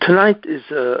Tonight is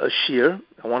a shir.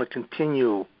 I want to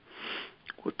continue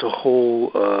with the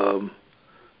whole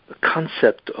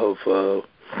concept of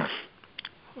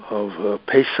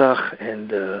Pesach and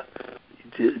the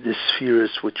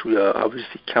spheres which we are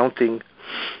obviously counting,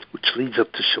 which leads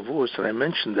up to Shavuos. And I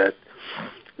mentioned that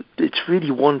it's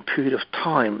really one period of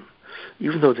time,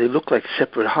 even though they look like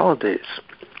separate holidays.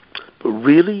 But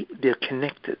really, they're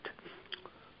connected,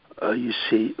 you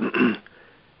see.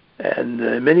 And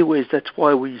in many ways, that's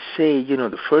why we say,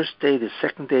 the first day, the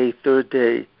second day, third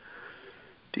day,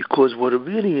 because what it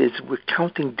really is, we're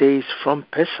counting days from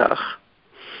Pesach,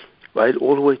 right,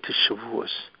 all the way to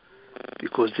Shavuos,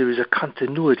 because there is a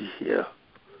continuity here,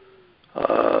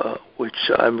 which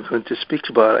I'm going to speak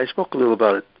about. I spoke a little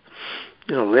about it,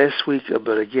 last week,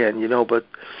 but again, but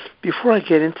before I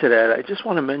get into that, I just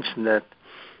want to mention that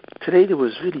today there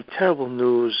was really terrible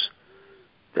news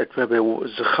that Rabbi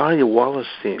Zechariah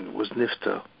Wallerstein was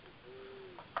nifta,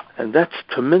 and that's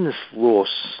tremendous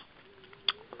loss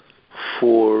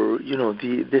for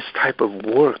this type of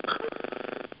work,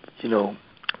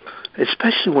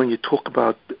 especially when you talk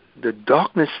about the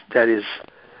darkness that is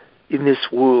in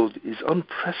this world is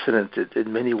unprecedented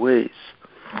in many ways.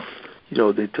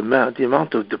 The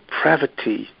amount of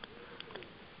depravity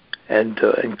and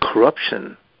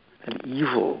corruption and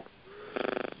evil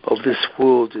of this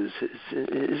world is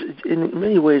in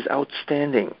many ways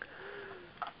outstanding.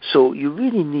 So you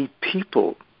really need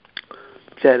people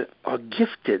that are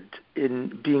gifted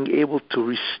in being able to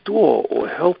restore or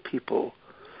help people,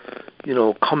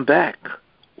 come back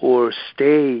or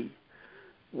stay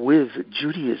with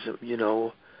Judaism, In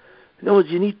other words,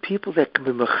 you need people that can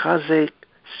be mechazek,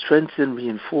 strengthen,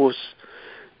 reinforce,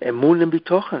 emun and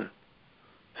bitochen,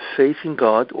 faith in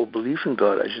God, or belief in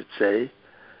God, I should say,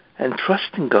 and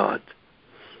trust in God.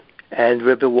 And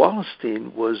Rebbe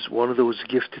Wallerstein was one of those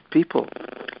gifted people.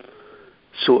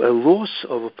 So a loss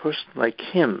of a person like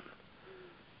him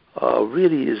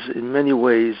really is in many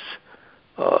ways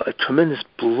a tremendous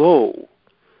blow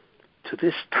to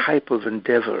this type of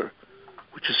endeavor,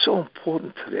 which is so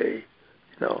important today.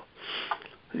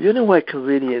 The only way I can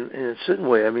really, in a certain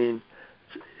way,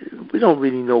 we don't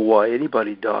really know why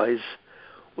anybody dies,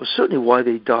 or certainly why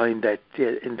they die in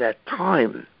that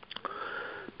time.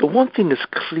 But one thing is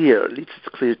clear, at least it's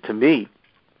clear to me,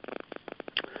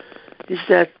 is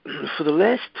that for the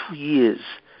last 2 years,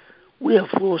 we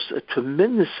have lost a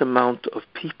tremendous amount of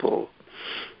people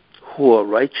who are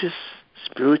righteous,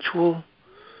 spiritual,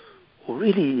 or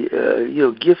really,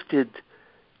 gifted,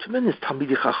 tremendous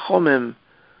Talmidei Chachomim.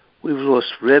 We've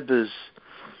lost Rebbes.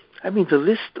 The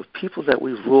list of people that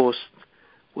we've lost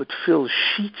would fill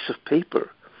sheets of paper.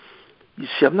 You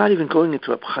see, I'm not even going into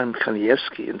Reb Chaim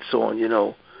Kanievsky and so on,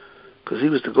 because he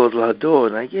was the Gadol Hador,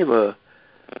 and I gave a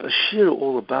shir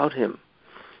all about him.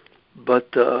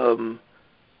 But there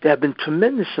have been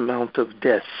tremendous amount of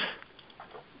deaths.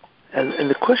 And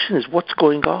the question is, what's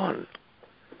going on?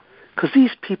 Because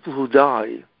these people who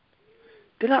die,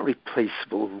 they're not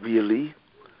replaceable, really.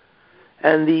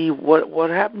 And what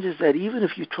happens is that even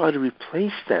if you try to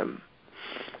replace them,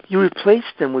 you replace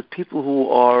them with people who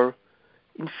are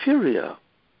inferior,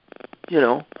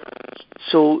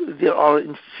 So there are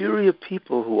inferior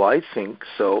people who I think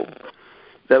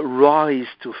that rise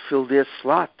to fill their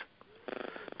slot.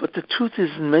 But the truth is,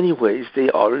 in many ways, they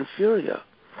are inferior.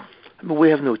 We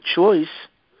have no choice,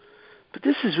 but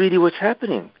this is really what's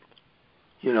happening.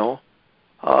 There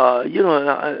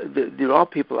are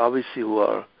people, obviously, who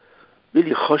are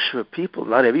really choshev people.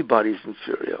 Not everybody is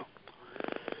inferior.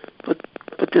 But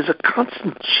there's a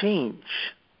constant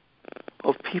change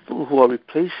of people who are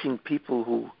replacing people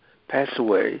who pass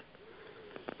away,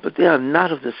 but they are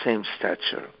not of the same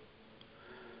stature.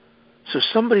 So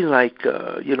somebody like,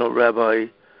 Rabbi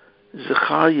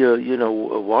Zechariah,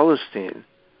 Wallerstein,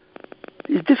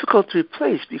 is difficult to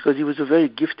replace because he was a very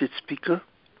gifted speaker.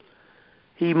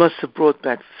 He must have brought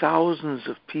back thousands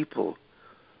of people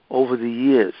over the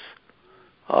years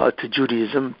to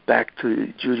Judaism, back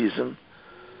to Judaism.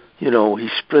 He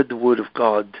spread the word of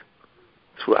God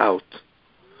throughout.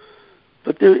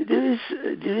 But there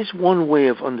is one way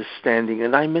of understanding,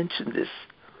 and I mentioned this,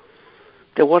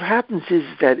 that what happens is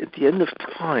that at the end of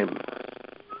time,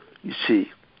 you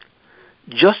see,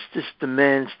 justice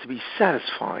demands to be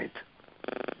satisfied.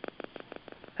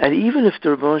 And even if the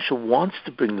Rebbeinu Shalom wants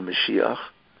to bring the Mashiach,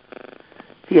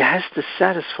 he has to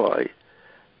satisfy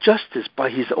justice by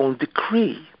his own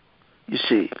decree, you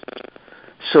see.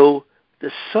 So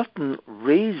the Satan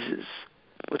raises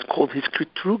what's called his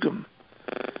Kitrugim,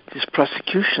 his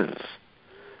prosecutions,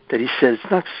 that he says it's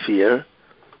not fair,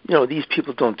 these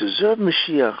people don't deserve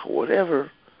Mashiach or whatever,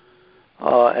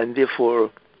 and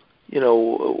therefore,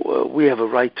 we have a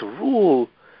right to rule.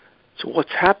 So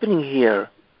what's happening here?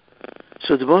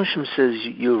 So the Moshe says,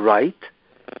 you're right,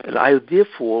 and I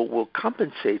therefore will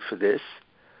compensate for this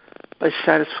by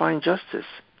satisfying justice.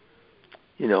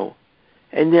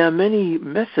 And there are many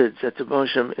methods that the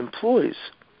Moshe employs.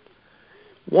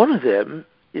 One of them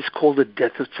is called the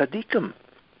death of tzaddikim,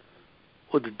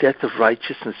 or the death of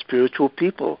righteous and spiritual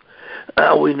people.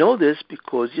 We know this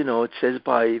because, it says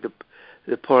by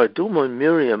the Paraduma and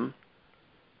Miriam,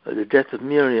 the death of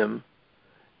Miriam,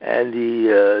 and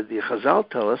the Chazal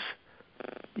tell us,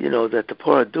 that the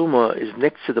Paraduma is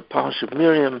next to the Parsha of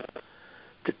Miriam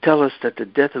to tell us that the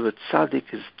death of a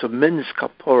tzaddik is tremendous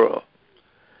kapora.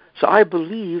 So I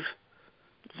believe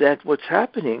that what's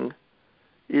happening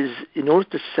is, in order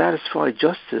to satisfy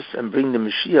justice and bring the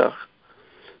Mashiach,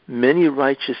 many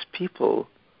righteous people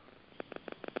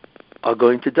are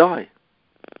going to die.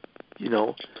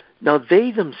 Now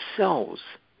they themselves,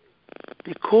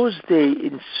 because they,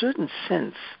 in certain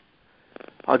sense,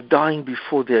 are dying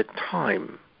before their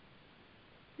time.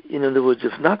 In other words,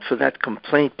 if not for that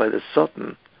complaint by the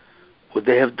Sultan, would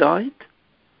they have died?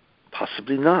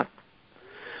 Possibly not.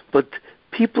 But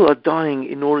people are dying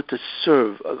in order to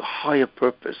serve a higher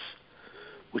purpose,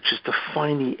 which is to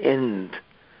finally end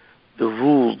the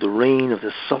rule, the reign of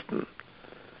the Sultan,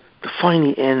 to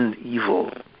finally end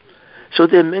evil. So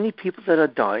there are many people that are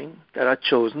dying, that are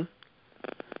chosen,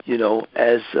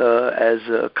 as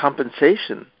a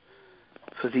compensation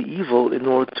for the evil in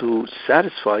order to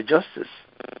satisfy justice.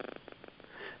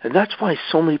 And that's why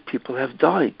so many people have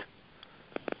died.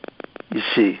 You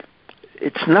see,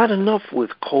 it's not enough with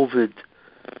COVID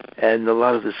and a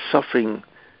lot of the suffering,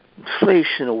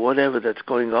 inflation or whatever that's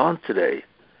going on today.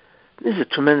 There's a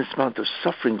tremendous amount of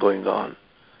suffering going on.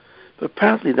 But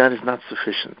apparently that is not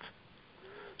sufficient.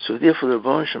 So therefore the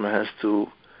Rebbe Hashem has to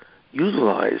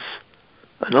utilize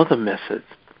another method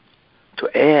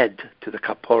to add to the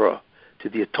kapora, to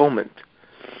the atonement.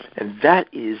 And that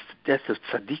is the death of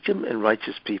tzaddikim and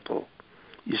righteous people.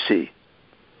 You see.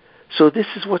 So this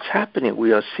is what's happening.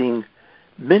 We are seeing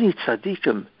many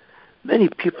tzaddikim, many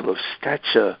people of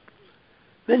stature,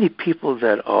 many people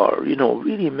that are,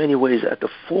 really in many ways at the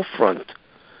forefront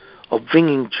of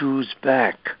bringing Jews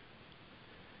back.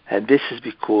 And this is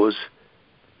because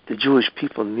the Jewish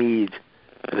people need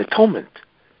an atonement,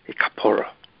 a kapora.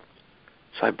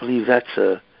 So I believe that's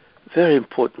a very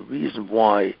important reason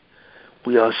why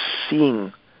we are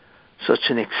seeing such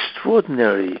an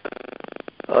extraordinary,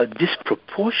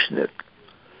 disproportionate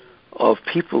of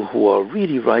people who are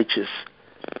really righteous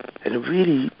and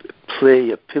really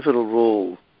play a pivotal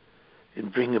role in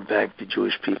bringing back the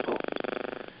Jewish people.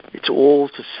 It's all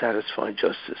to satisfy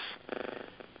justice.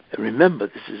 And remember,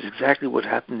 this is exactly what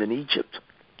happened in Egypt.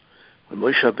 When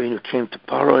Moshe Rabbeinu came to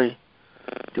Paroi,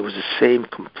 there was the same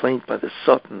complaint by the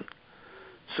Sultan.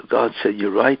 So God said,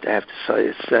 you're right, I have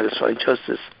to satisfy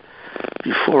justice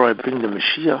before I bring the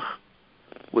Mashiach,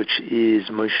 which is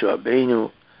Moshe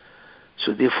Rabbeinu.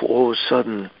 So therefore, all of a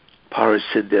sudden, Paroi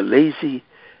said they're lazy,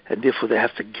 and therefore they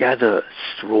have to gather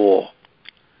straw.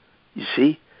 You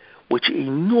see? Which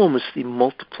enormously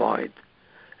multiplied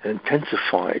and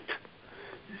intensified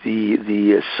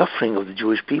the suffering of the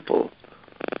Jewish people.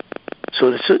 So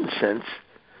in a certain sense,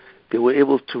 they were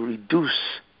able to reduce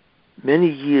many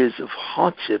years of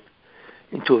hardship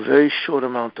into a very short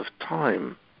amount of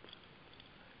time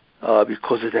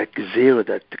because of that gezerah,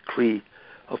 that decree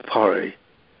of Paroi.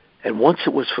 And once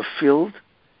it was fulfilled,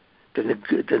 then the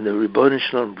Ribbono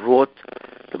Shel Olam brought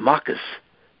the Makkos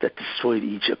that destroyed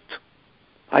Egypt.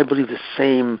 I believe the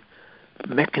same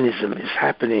mechanism is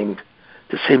happening,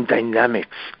 the same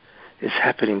dynamics is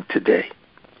happening today.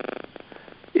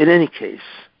 In any case,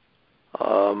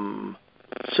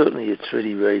 certainly it's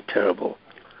really very terrible.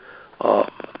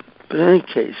 But in any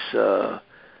case,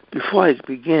 before I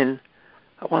begin,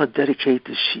 I want to dedicate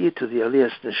the Shir to the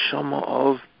Aliyas Neshama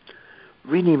of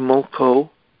Rini Molko,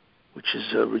 which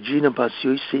is Regina Bas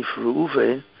Yosef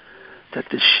Reuven, that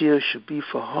the Shir should be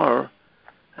for her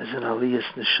as an Aliyas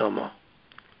Neshama.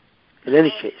 In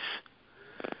any case,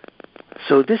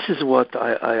 so this is what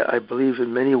I believe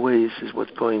in many ways is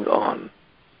what's going on,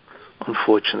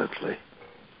 unfortunately.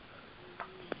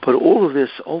 But all of this,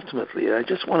 ultimately, I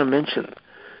just want to mention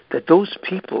that those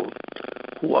people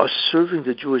who are serving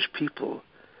the Jewish people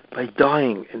by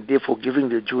dying and therefore giving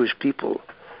the Jewish people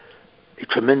a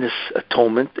tremendous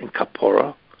atonement and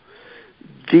kapora,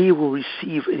 they will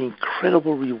receive an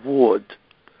incredible reward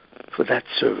for that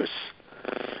service.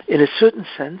 In a certain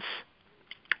sense,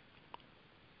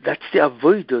 that's the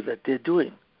avodah that they're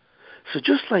doing. So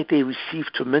just like they receive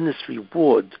tremendous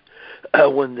reward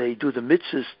when they do the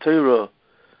mitzvahs, Torah,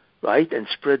 right, and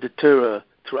spread the Torah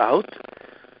throughout,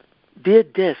 their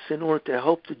death in order to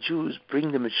help the Jews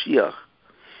bring the Mashiach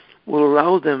will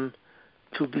allow them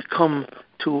to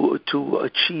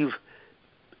achieve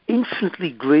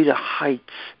infinitely greater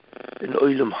heights in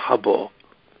Olam Haba,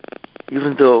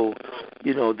 even though,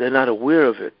 they're not aware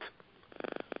of it.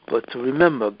 But to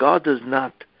remember, God does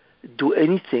not do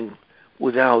anything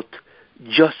without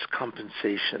just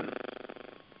compensation.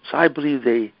 So I believe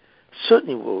they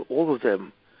certainly will, all of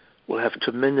them, will have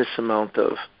tremendous amount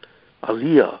of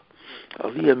aliyah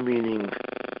meaning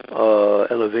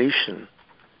elevation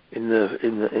in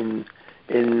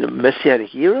the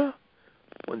Messianic era,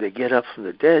 when they get up from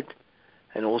the dead,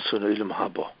 and also in Olam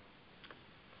Haba.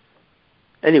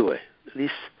 Anyway, at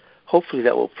least hopefully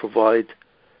that will provide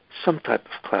some type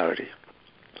of clarity.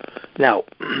 Now,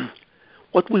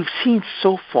 what we've seen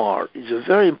so far is a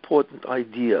very important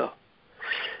idea,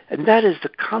 and that is the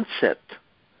concept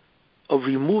of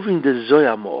removing the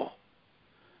Zoyamor,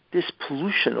 this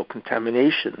pollution or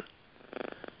contamination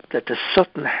that the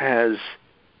Satan has,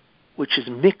 which is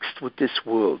mixed with this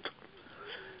world.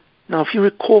 Now, if you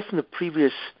recall from the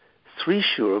previous 3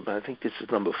 shurim, I think this is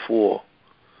number 4,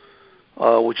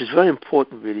 which is very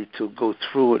important really to go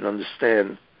through and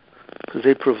understand, because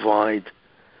they provide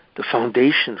the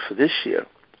foundation for this year.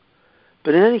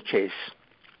 But in any case,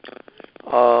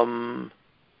 Adam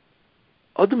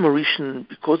Rishon,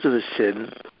 because of his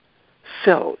sin,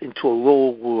 fell into a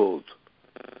lower world,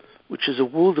 which is a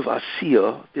world of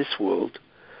Asiya, this world,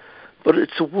 but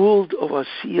it's a world of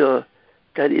Asiya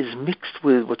that is mixed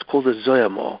with what's called the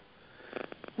Zoyamor.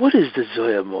 What is the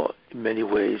Zoyamor in many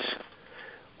ways?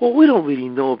 Well, we don't really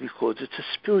know, because it's a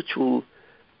spiritual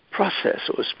process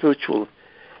or a spiritual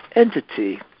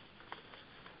entity.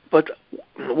 But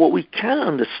what we can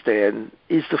understand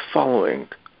is the following.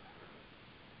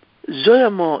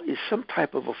 Zoyamor is some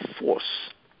type of a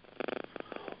force,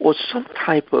 or some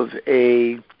type of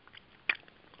it's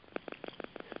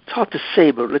hard to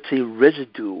say, but let's say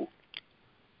residue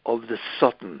of the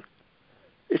Satan.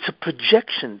 It's a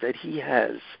projection that he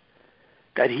has,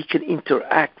 that he can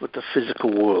interact with the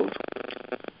physical world.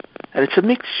 And it's a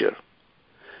mixture.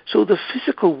 So the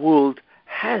physical world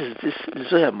has this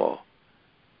Zoyamor.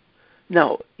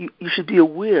 Now, you should be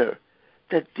aware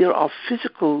that there are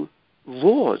physical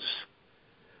laws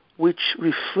which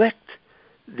reflect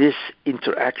this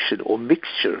interaction or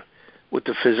mixture with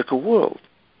the physical world.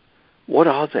 What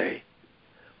are they?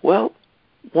 Well,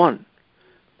 one,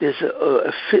 there's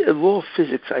a law of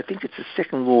physics. I think it's the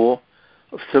second law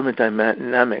of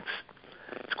thermodynamics.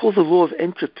 It's called the law of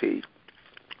entropy.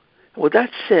 And what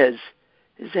that says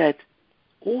is that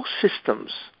all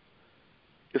systems,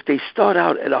 if they start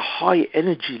out at a high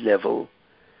energy level,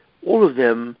 all of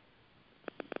them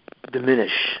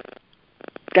diminish.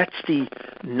 That's the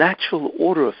natural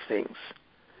order of things.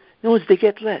 In other words, they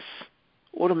get less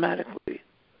automatically,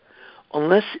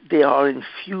 unless they are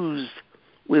infused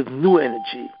with new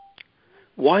energy.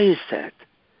 Why is that?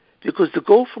 Because to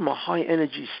go from a high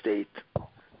energy state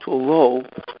to a low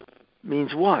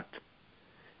means what?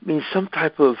 It means some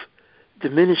type of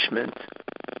diminishment,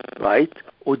 right?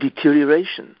 Or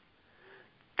deterioration.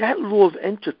 That law of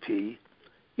entropy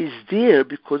is there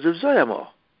because of Zoyamor.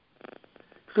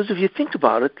 Because if you think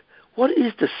about it, what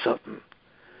is the Satan?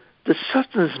 The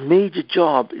Satan's major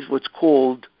job is what's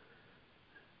called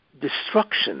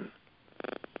destruction.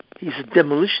 He's a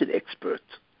demolition expert.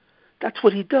 That's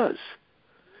what he does.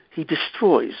 He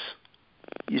destroys,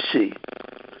 you see.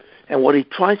 And what he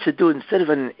tries to do, instead of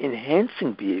an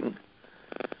enhancing being,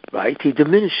 right, he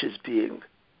diminishes being,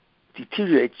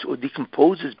 deteriorates or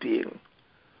decomposes being.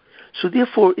 So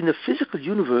therefore, in the physical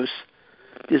universe,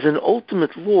 there's an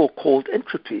ultimate law called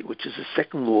entropy, which is the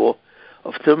second law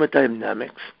of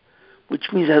thermodynamics,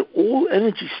 which means that all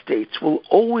energy states will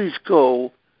always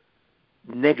go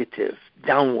negative,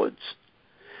 downwards.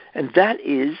 And that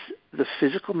is the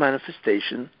physical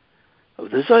manifestation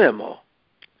of the Zoyamor.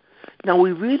 Now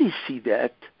we really see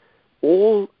that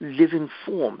all living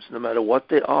forms, no matter what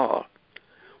they are,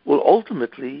 will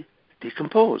ultimately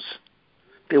decompose.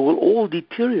 They will all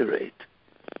deteriorate.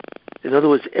 In other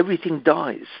words, everything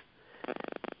dies.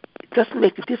 It doesn't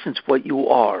make a difference what you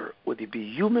are, whether you be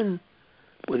human,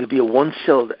 whether you be a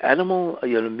one-celled animal,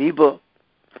 an amoeba,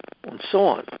 and so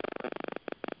on.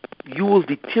 You will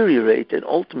deteriorate and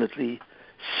ultimately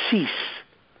cease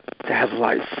to have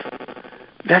life.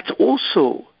 That's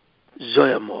also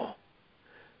Zoyamor.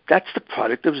 That's the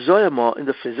product of Zoyamor in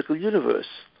the physical universe.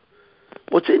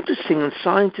 What's interesting, and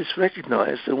scientists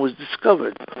recognized and was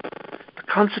discovered, the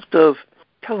concept of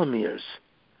telomeres.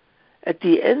 At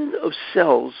the end of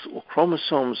cells or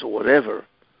chromosomes or whatever,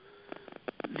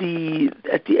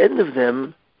 at the end of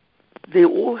them, they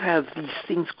all have these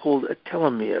things called a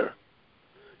telomere.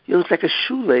 It's like a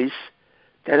shoelace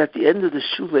that at the end of the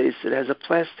shoelace it has a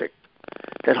plastic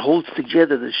that holds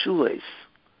together the shoelace,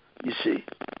 you see.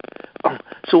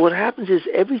 So what happens is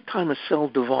every time a cell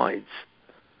divides,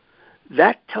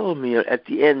 that telomere at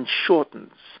the end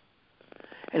shortens.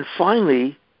 And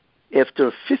finally,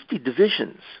 after 50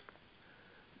 divisions,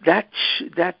 that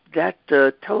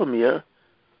telomere,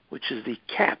 which is the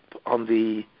cap on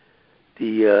the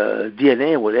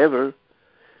DNA or whatever,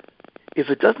 if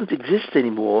it doesn't exist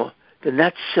anymore, then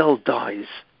that cell dies.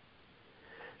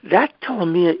 That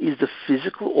telomere is the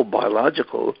physical or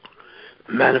biological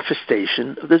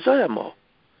manifestation of the Zoyama.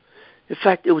 In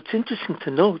fact, it's interesting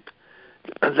to note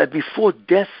that before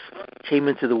death came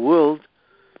into the world,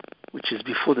 which is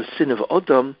before the sin of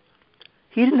Adam,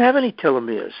 he didn't have any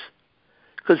telomeres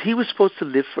because he was supposed to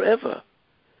live forever.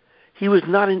 He was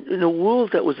not in a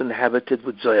world that was inhabited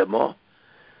with Zoyama.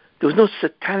 There was no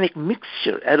satanic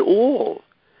mixture at all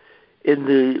in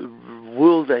the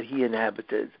world that he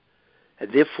inhabited,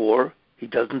 and therefore he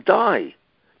doesn't die,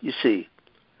 you see.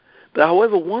 But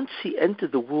however, once he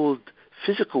entered the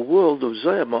physical world of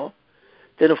Zoyama,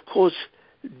 then of course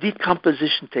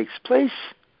decomposition takes place,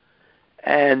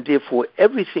 and therefore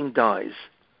everything dies.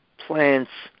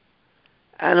 Plants,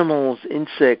 animals,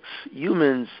 insects,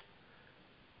 humans,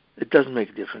 it doesn't make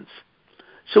a difference.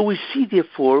 So we see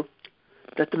therefore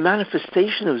that the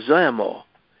manifestation of Zoyama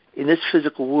in this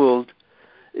physical world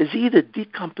is either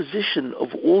decomposition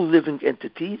of all living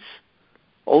entities,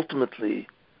 ultimately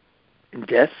in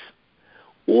death,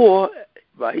 or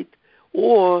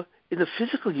in the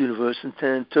physical universe in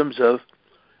terms of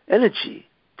energy,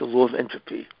 the law of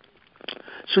entropy.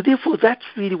 So therefore, that's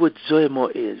really what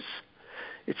Zoyama is.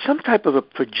 It's some type of a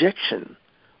projection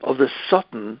of the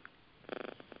Satan,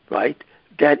 right,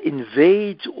 that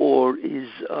invades or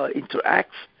interacts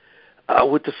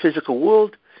with the physical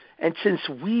world. And since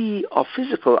we are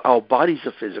physical, our bodies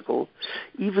are physical,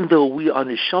 even though we are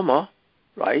neshama,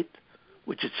 right,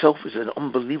 which itself is an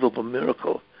unbelievable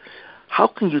miracle. How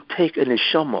can you take a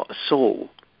neshama, a soul,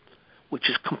 which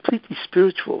is completely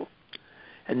spiritual,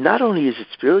 and not only is it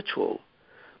spiritual,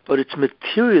 but its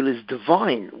material is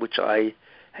divine, which I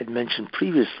had mentioned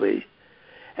previously,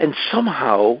 and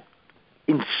somehow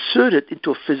insert it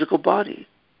into a physical body?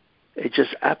 It's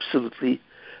just absolutely,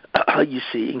 you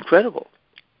see, incredible.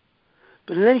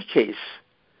 But in any case,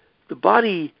 the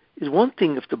body is one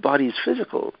thing if the body is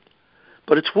physical,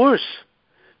 but it's worse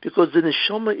because the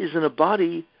neshama is in a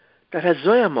body that has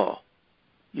Zoyama,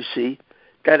 you see,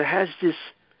 that has this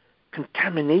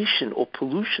contamination or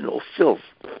pollution or filth,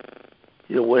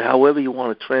 however you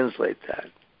want to translate that.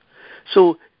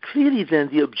 So clearly then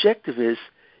the objective is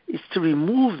to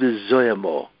remove the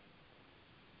Zoyama.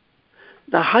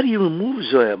 Now how do you remove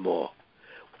Zoyama?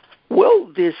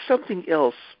 Well, there's something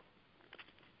else,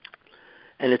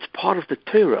 and it's part of the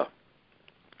Torah.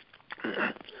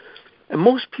 And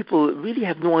most people really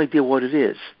have no idea what it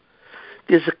is.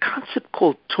 There's a concept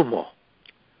called tumah.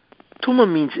 Tumah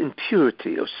means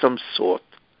impurity of some sort,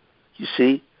 you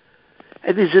see.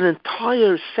 And there's an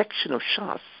entire section of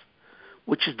Shas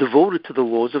which is devoted to the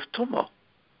laws of tumah.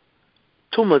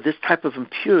 Tumah, this type of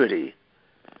impurity,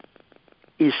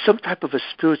 is some type of a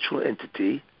spiritual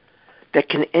entity that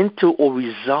can enter or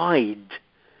reside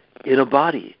in a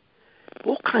body.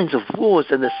 All kinds of laws,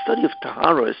 and the study of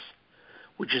Taharas,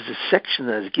 which is a section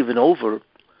that is given over,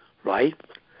 right?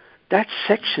 That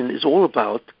section is all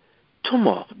about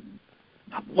tumah.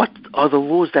 What are the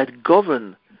laws that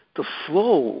govern the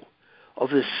flow of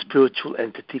this spiritual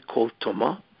entity called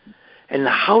tumah, and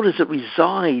how does it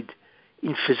reside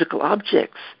in physical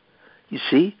objects? You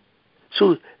see?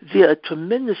 So there are a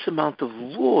tremendous amount of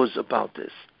laws about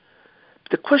this.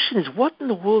 The question is, what in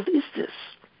the world is this?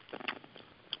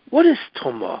 What is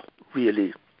tumah,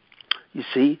 really? You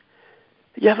see?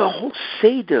 You have a whole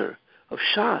Seder of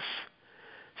Shas,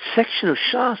 section of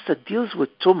Shas that deals with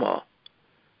tumah.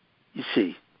 You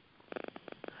see?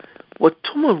 What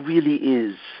tumah really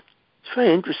is, it's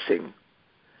very interesting.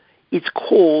 It's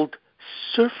called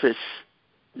surface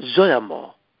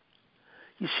Zoyama.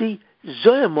 You see,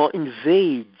 Zoyama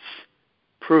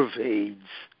pervades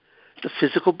the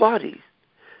physical body.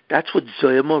 That's what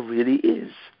Zoyama really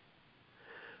is.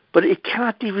 But it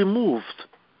cannot be removed.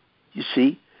 You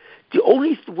see, the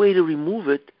only way to remove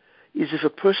it is if a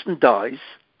person dies,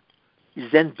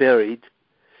 is then buried,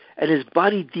 and his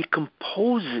body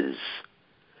decomposes.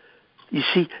 You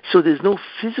see, so there's no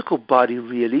physical body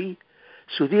really,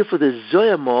 so therefore the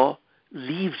Zoyama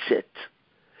leaves it.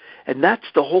 And that's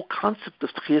the whole concept of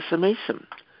Tchias HaMesim,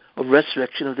 of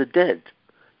resurrection of the dead.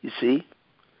 You see?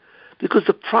 Because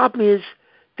the problem is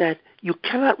that you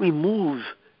cannot remove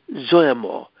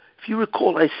Zoyamor. If you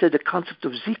recall, I said the concept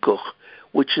of Zikuch,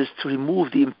 which is to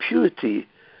remove the impurity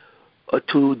or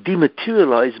to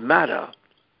dematerialize matter.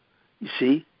 You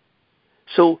see?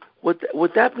 So what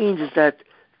that means is that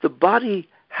the body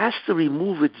has to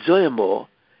remove its Zoyamor,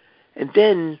 and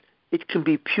then it can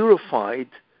be purified,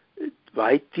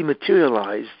 right,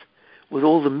 dematerialized, with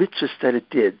all the mitzvahs that it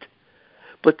did.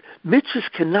 But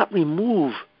mitzvahs cannot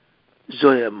remove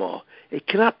Zoyamor. It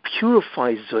cannot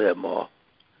purify Zoyamor.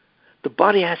 The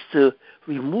body has to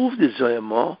remove the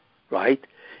Zoyamor, right,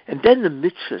 and then the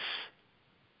mitzvahs,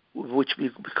 which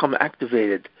become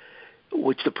activated,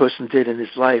 which the person did in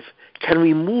his life, can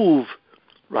remove,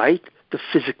 right, the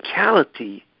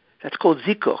physicality. That's called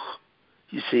Zikuch,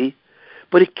 you see.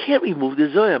 But it can't remove the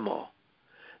Zoyamor.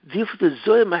 Therefore, the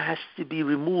Zoyamor has to be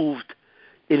removed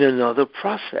in another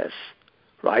process,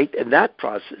 right? And that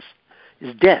process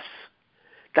is death.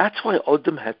 That's why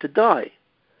Adam had to die,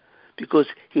 because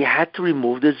he had to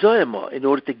remove the Zoyamor in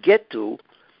order to get to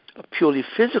a purely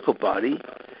physical body.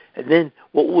 And then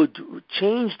what would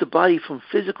change the body from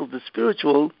physical to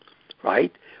spiritual,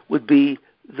 right, would be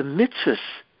the mitzvahs,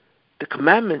 the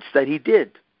commandments that he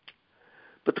did.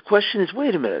 But the question is,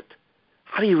 wait a minute,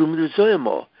 how do you remove the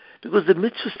Zoyamor? Because the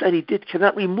mitzvahs that he did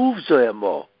cannot remove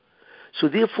Zoyamor. So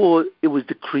therefore, it was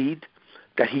decreed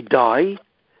that he die,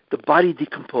 the body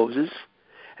decomposes,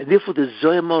 and therefore the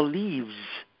Zoyamor leaves.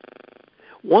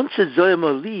 Once the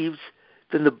Zoyamor leaves,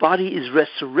 then the body is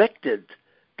resurrected.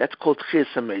 That's called Chiyas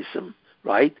HaMesim,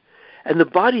 right? And the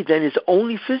body then is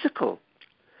only physical.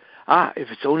 If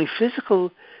it's only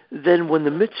physical, then when the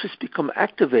mitzvahs become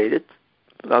activated,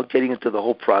 without getting into the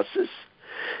whole process,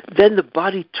 then the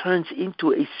body turns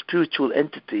into a spiritual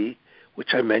entity,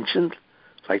 which I mentioned,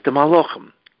 like the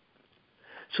Malachim.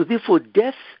 So therefore,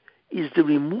 death is the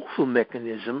removal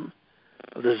mechanism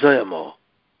of the Zoyamor,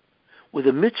 where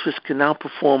the mitzvahs can now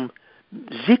perform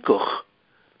Zikuch,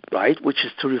 right, which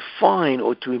is to refine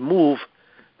or to remove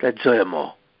that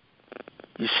Zoyamor.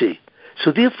 You see.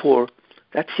 So therefore,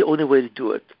 that's the only way to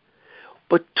do it.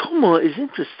 But Tumah is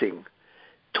interesting.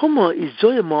 Tumah is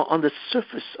Zoyamor on the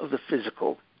surface of the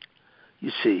physical.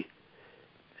 You see.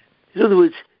 In other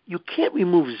words, you can't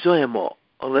remove Zoyamor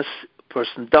unless a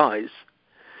person dies,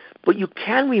 but you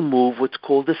can remove what's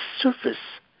called the surface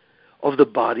of the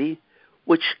body,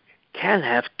 which can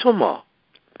have Tumah.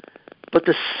 But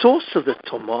the source of the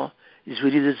Tumah is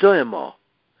really the Zoyamor.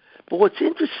 But what's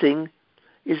interesting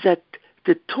is that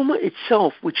the Tumah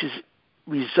itself, which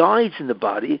resides in the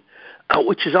body,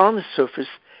 which is on the surface,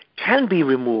 can be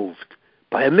removed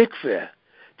by a mikveh.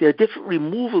 There are different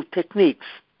removal techniques,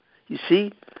 you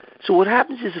see. So what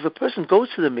happens is if a person goes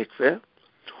to the mikveh,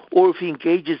 or if he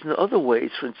engages in other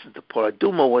ways, for instance, the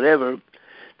paraduma or whatever,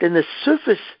 then the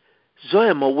surface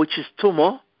Zoyamor, which is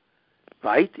Tumah,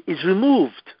 right, is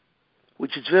removed,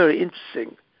 which is very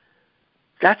interesting.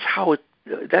 That's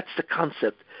the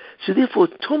concept. So therefore,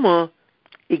 Tumah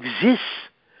exists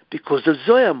because of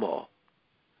Zoyamor.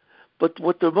 But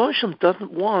what the Rambam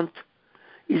doesn't want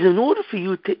is, in order for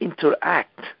you to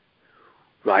interact,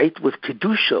 right, with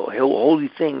Kedusha, or holy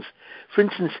things, for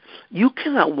instance, you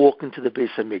cannot walk into the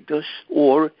Beis HaMikdash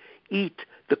or eat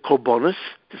the korbanos,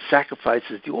 the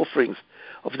sacrifices, the offerings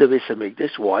of the Beis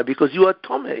HaMikdash. Why? Because you are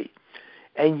Tomei,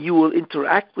 and you will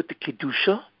interact with the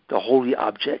Kedusha, the holy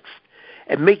objects,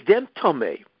 and make them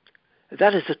Tomei.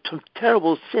 That is a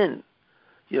terrible sin.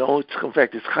 You know, in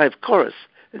fact, it's Chayav Koros,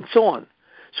 and so on.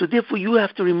 So therefore, you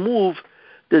have to remove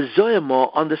the Zoyamor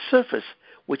on the surface,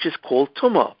 which is called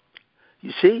Tumah.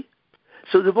 You see?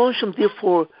 So the Rambam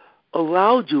therefore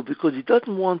allowed you, because he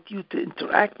doesn't want you to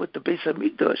interact with the Beis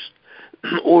HaMikdash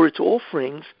or its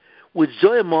offerings, with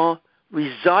Zoyamor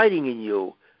residing in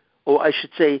you, or I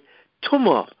should say,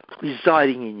 Tumah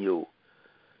residing in you.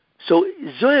 So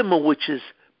Zoyamor, which is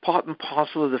part and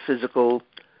parcel of the physical,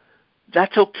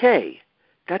 that's okay.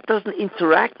 That doesn't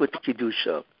interact with the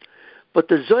Kedusha. But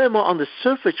the Zoyamor on the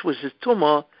surface, which is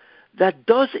Tumah, that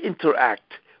does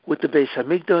interact with the Beis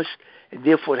HaMikdash, and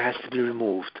therefore it has to be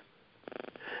removed.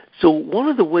 So one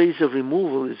of the ways of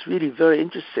removal is really very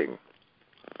interesting.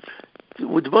 The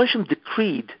Rambam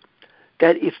decreed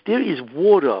that if there is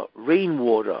water,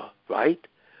 rainwater, right,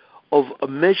 of a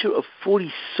measure of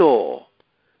 40 saw,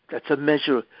 that's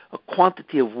a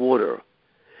quantity of water.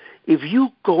 If you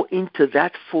go into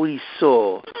that 40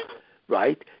 saw,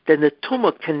 right, then the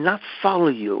Tumah cannot follow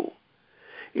you.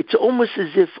 It's almost as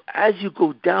if as you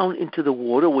go down into the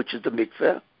water, which is the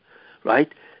mikveh,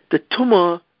 right, the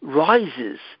Tumah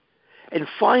rises. And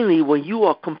finally, when you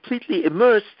are completely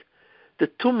immersed, the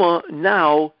Tumah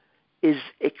now is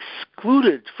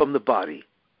excluded from the body.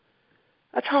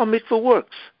 That's how a mikveh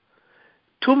works.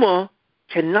 Tumah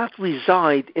cannot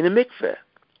reside in a mikveh.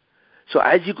 So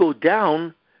as you go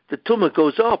down, the tumah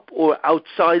goes up or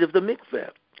outside of the mikveh.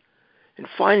 And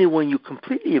finally, when you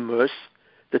completely immerse,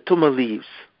 the tumah leaves.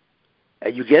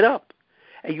 And you get up.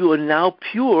 And you are now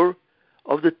pure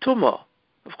of the tumah.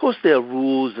 Of course, there are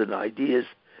rules and ideas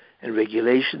and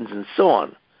regulations and so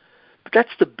on. But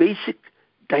that's the basic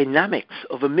dynamics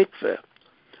of a mikveh.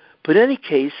 But in any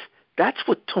case, that's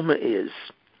what tumah is,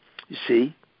 you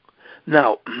see.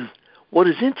 Now, what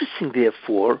is interesting,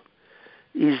 therefore,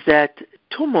 is that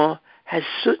tumah has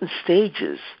certain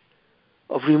stages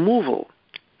of removal,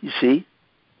 you see.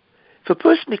 If a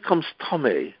person becomes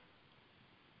tameh,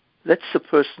 let's the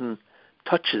person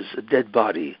touches a dead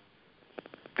body,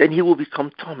 then he will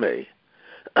become tameh.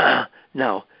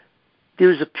 Now,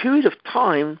 there is a period of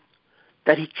time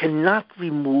that he cannot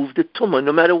remove the tumah,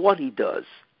 no matter what he does.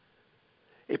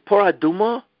 A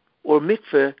paraduma or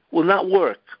mikveh will not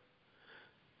work.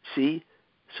 See?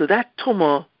 So that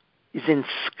tumah is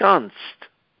ensconced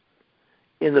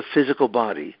in the physical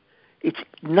body. It's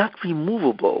not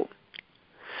removable.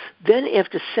 Then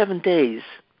after 7 days,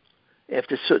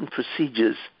 after certain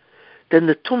procedures, then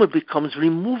the tumah becomes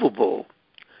removable,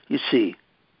 you see.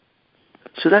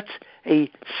 So that's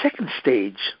a second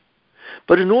stage.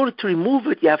 But in order to remove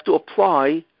it, you have to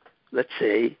apply, let's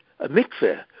say, a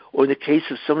mikveh. Or in the case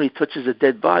of somebody touches a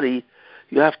dead body,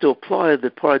 you have to apply the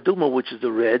paraduma, which is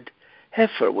the red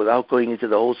heifer, without going into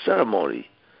the whole ceremony.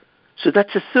 So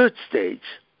that's a third stage,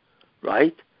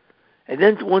 right? And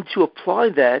then once you apply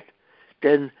that,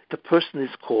 then the person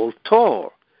is called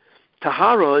tor.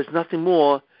 Tahara is nothing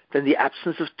more than the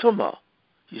absence of tumah,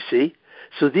 you see?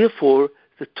 So therefore,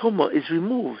 the tumah is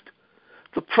removed.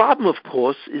 The problem, of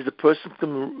course, is the person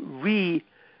can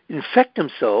reinfect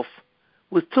himself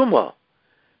with tumah,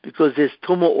 because there's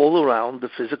tumah all around the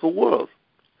physical world.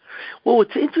 Well,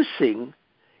 what's interesting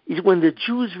is when the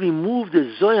Jews removed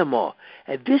the zoyama,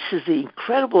 and this is the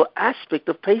incredible aspect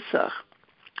of Pesach,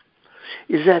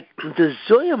 is that the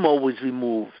zoyama was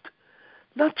removed,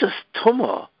 not just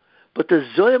tumah, but the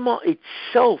zoyama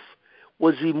itself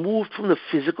was removed from the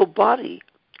physical body,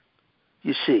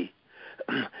 you see.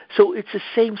 So it's the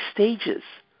same stages.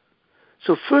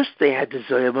 So first they had the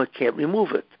zoyama, can't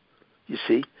remove it, you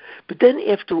see. But then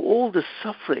after all the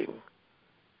suffering,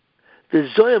 the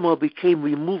zoyama became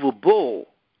removable,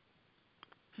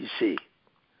 you see,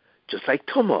 just like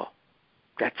tumah,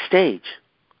 that stage.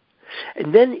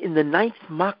 And then in the 9th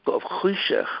makkah of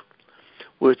Choshech,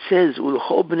 where it says,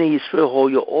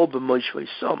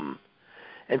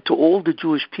 and to all the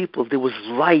Jewish people there was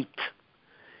light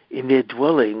in their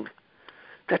dwelling,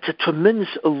 that's a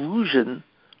tremendous allusion,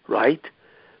 right,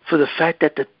 for the fact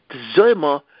that the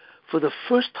zoyama, for the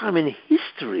first time in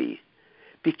history,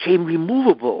 became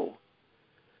removable,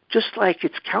 just like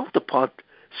its counterpart,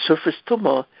 surface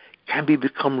tumah, can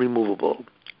become removable.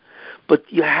 But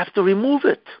you have to remove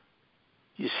it,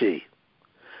 you see.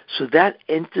 So that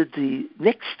entered the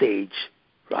next stage,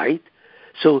 right?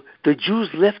 So the Jews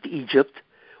left Egypt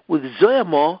with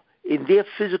zoyama in their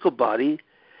physical body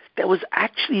that was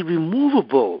actually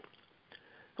removable.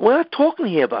 We're not talking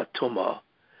here about tumah.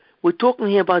 We're talking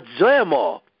here about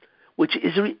zoyama, which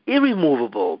is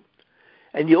irremovable.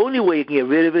 And the only way you can get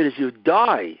rid of it is you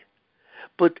die.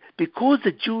 But because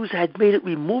the Jews had made it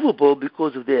removable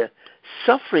because of their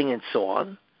suffering and so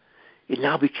on, it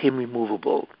now became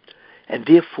removable. And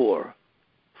therefore,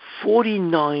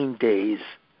 49 days,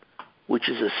 which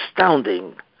is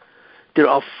astounding, there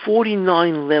are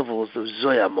 49 levels of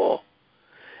zoyama.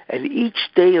 And each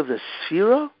day of the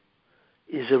Sphira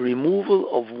is a removal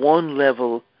of one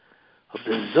level of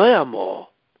the zoyama,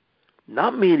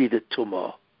 not merely the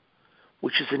tumah,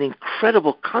 which is an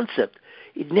incredible concept.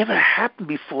 It never happened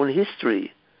before in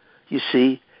history, you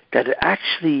see, that it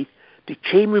actually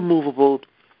became removable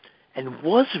and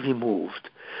was removed.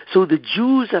 So the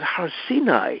Jews at Har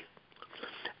Sinai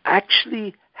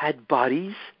actually had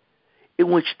bodies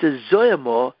in which the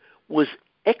zoyama was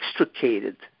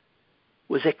extricated,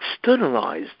 was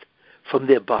externalized from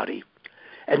their body.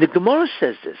 And the Gemara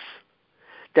says this,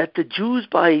 that the Jews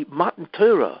by Matan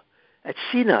Torah at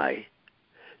Sinai,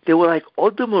 they were like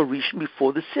Odom Rishon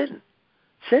before the sin.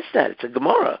 It says that. It's a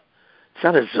Gemara. It's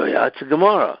not a Zoya, it's a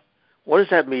Gemara. What does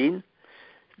that mean?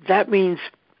 That means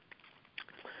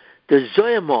the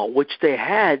zoyama, which they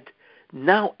had,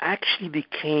 now actually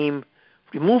became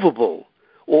removable,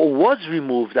 or was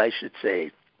removed, I should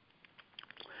say.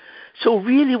 So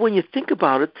really, when you think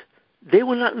about it, they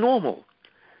were not normal.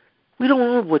 We don't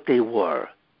know what they were.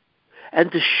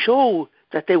 And to show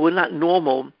that they were not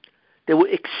normal, they were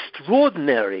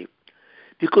extraordinary,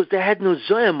 because they had no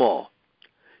zoyama.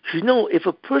 You know, if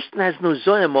a person has no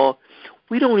Zoyama,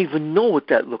 we don't even know what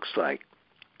that looks like.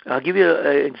 I'll give you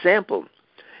an example.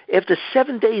 After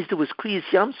 7 days, there was Kriyas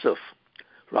Yamsuf,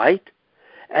 right?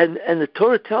 And the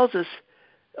Torah tells us,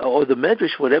 or the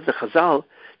Medrash, whatever, the Chazal,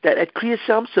 that at Kriyas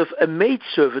Yamsuf, a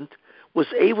maidservant was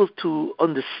able to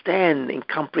understand and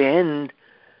comprehend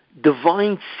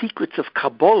divine secrets of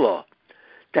Kabbalah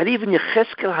that even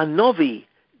Yecheskel Hanovi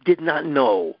did not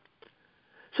know.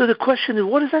 So the question is,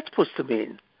 what is that supposed to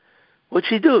mean? What'd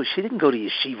she do? She didn't go to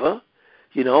yeshiva,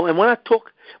 you know. And we're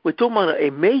talking about a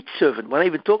maidservant. We're not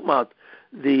even talking about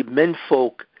the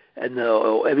menfolk and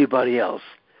everybody else.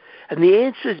 And the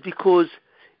answer is because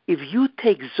if you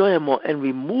take Zoyama and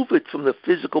remove it from the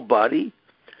physical body,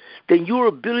 then your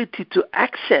ability to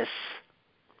access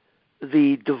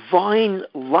the divine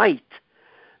light,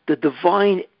 the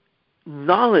divine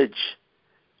knowledge,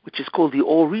 which is called the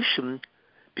Or Rishon,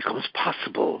 becomes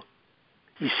possible.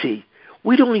 You see,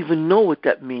 we don't even know what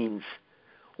that means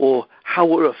or how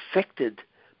we're affected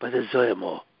by the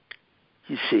Zoyama.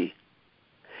 You see.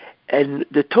 And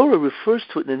the Torah refers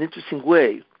to it in an interesting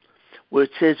way, where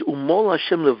it says, Umol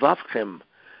Hashem levavchem,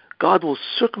 God will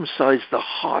circumcise the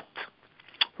heart,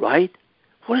 right?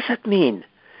 What does that mean?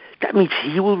 That means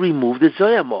He will remove the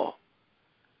Zoyama.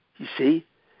 You see?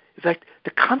 In fact,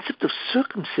 the concept of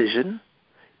circumcision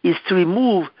is to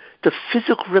remove the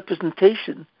physical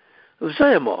representation of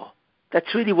Zoyama.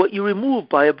 That's really what you remove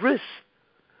by a bris.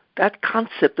 That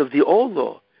concept of the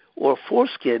Olo, or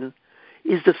foreskin,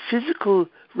 is the physical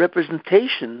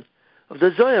representation of the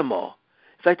Zoyama.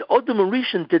 In fact, Adam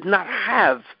Rishon did not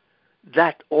have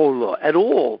that Olo at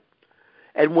all.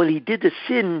 And when he did the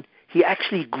sin, he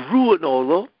actually grew an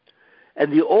Olo,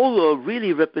 and the Olo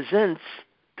really represents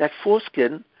that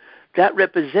foreskin, that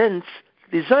represents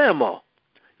the Zoyama,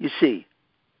 you see.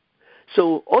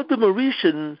 So Adam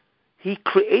Rishon, he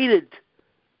created,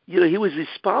 he was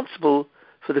responsible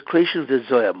for the creation of the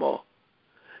Zoyama.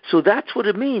 So that's what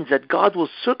it means, that God will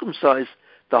circumcise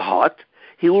the heart.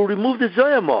 He will remove the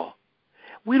Zoyama.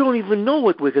 We don't even know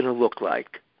what we're going to look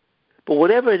like. But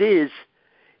whatever it is,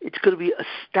 it's going to be a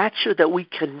stature that we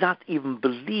cannot even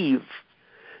believe.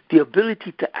 The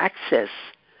ability to access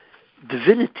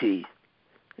divinity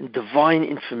and divine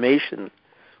information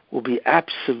will be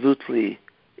absolutely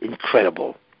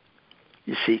incredible.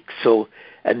 You see, so,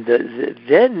 and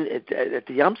then at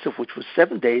the Yam Suf, which was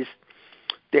 7 days,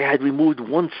 they had removed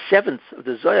 1/7 of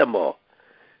the Zoyama.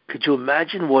 Could you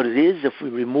imagine what it is if we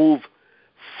remove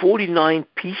 49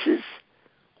 pieces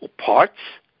or parts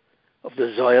of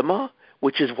the Zoyama,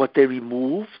 which is what they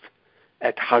removed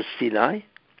at Har Sinai?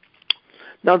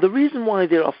 Now, the reason why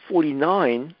there are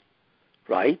 49,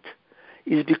 right,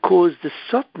 is because the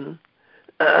Satan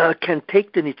can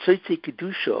take the Nitzotze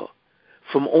Kedusha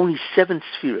from only 7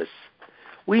 spheres.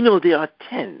 We know there are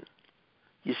 10,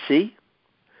 you see?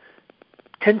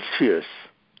 10 spheres.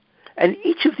 And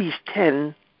each of these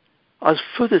 10 are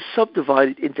further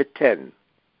subdivided into 10,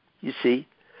 you see?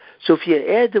 So if you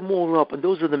add them all up, and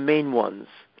those are the main ones,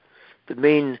 the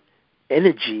main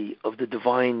energy of the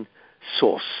divine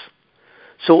source.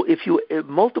 So if you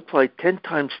multiply 10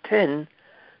 times 10,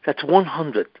 that's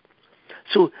 100.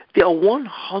 So there are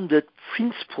 100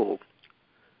 principal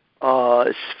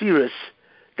spheres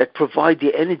that provide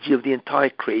the energy of the entire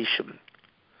creation.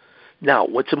 Now,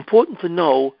 what's important to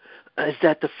know is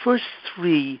that the first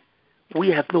 3 we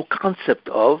have no concept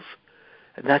of,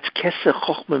 and that's Keser,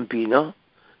 Chochmah, and Bina,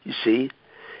 you see,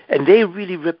 and they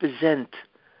really represent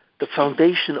the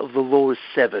foundation of the lower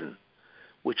 7,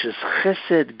 which is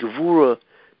Chesed, Gevura,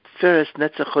 Tiferes,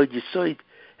 Netzach, Hod, Yesod,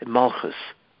 and Malchus,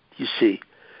 you see.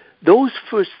 Those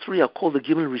first 3 are called the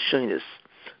Gimel Rishonis,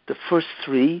 the first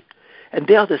 3, and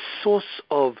they are the source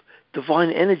of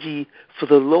divine energy for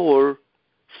the lower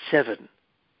 7.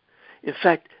 In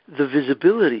fact, the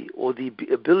visibility or the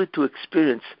ability to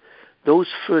experience those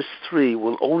first 3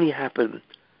 will only happen,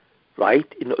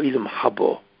 right, in Olam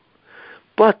Haba.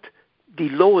 But the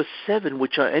lower 7,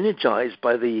 which are energized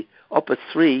by the upper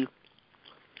 3,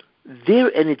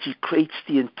 their energy creates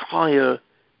the entire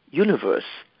universe,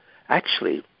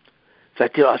 actually. In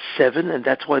fact, there are 7, and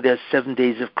that's why there are 7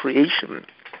 days of creation.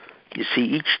 You see,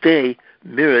 each day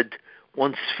mirrored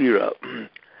 1 sphere.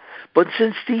 But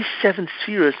since these 7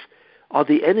 spheres are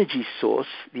the energy source,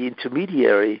 the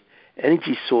intermediary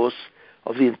energy source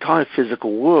of the entire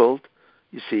physical world,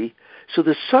 you see, so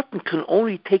the Satan can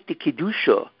only take the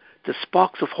Kedusha, the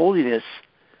sparks of holiness,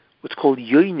 what's called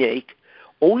Yoinek,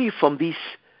 only from these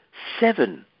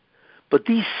 7. But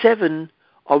these 7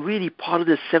 are really part of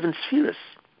the 7 spheres,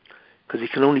 because he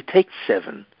can only take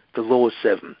 7, the lower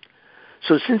 7.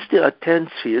 So since there are 10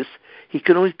 spheres, he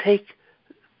can only take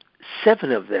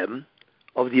 7 of them,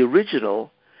 of the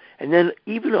original, and then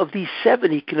even of these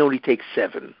 7, he can only take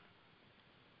 7,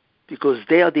 because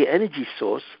they are the energy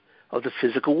source of the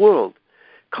physical world.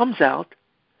 Comes out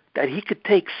that he could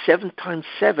take 7 times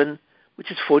 7,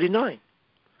 which is 49.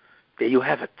 There you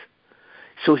have it.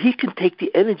 So he can take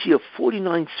the energy of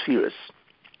 49 spheres,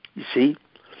 you see,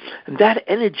 and that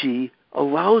energy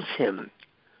allows him,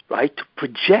 right, to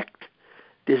project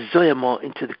the Zoyama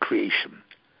into the creation.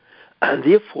 And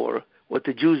therefore, what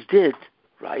the Jews did,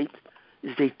 right,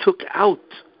 is they took out,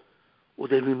 or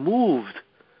they removed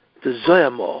the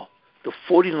Zoyama, the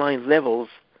 49 levels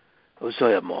of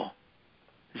Zoyama.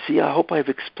 See, I hope I've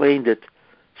explained it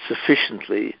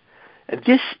sufficiently. And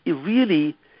this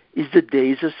really is the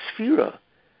days of Sphira.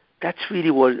 That's really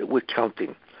what we're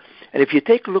counting. And if you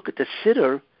take a look at the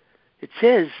Siddur, it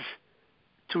says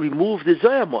to remove the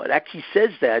Zoyama. It actually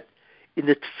says that in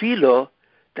the Tefillah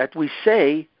that we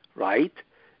say, right,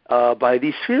 by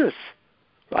these spheres,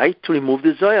 right, to remove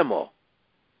the Zoyama.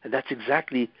 And that's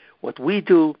exactly what we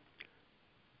do,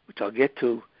 which I'll get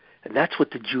to, and that's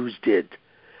what the Jews did.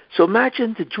 So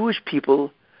imagine the Jewish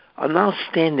people are now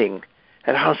standing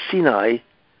at Har Sinai,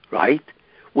 right,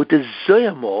 with the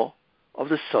Zoyama of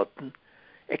the Satan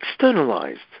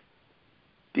externalized,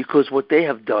 because what they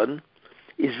have done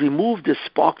is remove the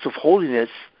sparks of holiness,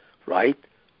 right,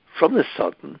 from the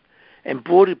Satan and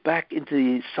brought it back into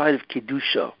the side of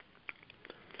Kedusha.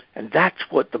 And that's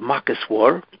what the Makkos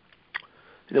were.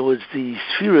 In other words, the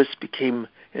spheres became,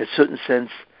 in a certain sense,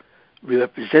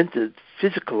 represented,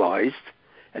 physicalized,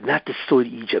 and that destroyed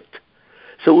Egypt.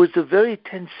 So it was the very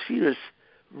 10 spheres,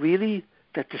 really,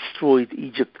 that destroyed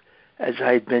Egypt, as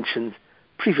I had mentioned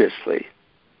previously.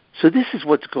 So this is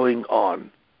what's going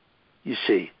on, you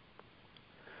see.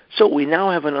 So we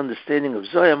now have an understanding of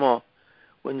Zoyama.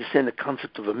 We understand the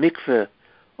concept of a mikveh,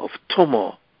 of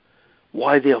Tumah,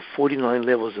 why there are 49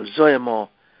 levels of Zoyama,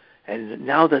 and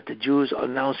now that the Jews are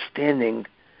now standing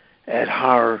at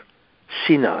Har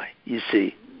Sinai, you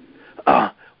see,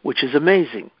 which is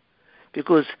amazing,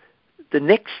 because the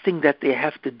next thing that they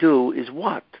have to do is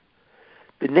what?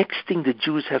 The next thing the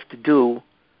Jews have to do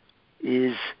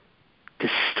is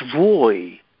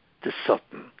destroy the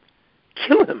Satan,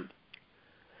 kill him.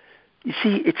 You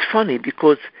see, it's funny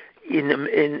because in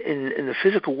the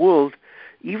physical world,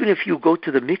 even if you go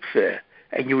to the mikveh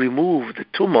and you remove the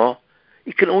tumah,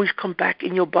 it can always come back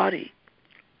in your body.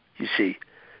 You see,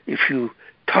 if you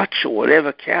touch or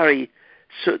whatever, carry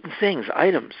certain things,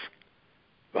 items,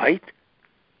 right?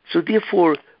 So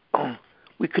therefore,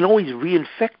 we can always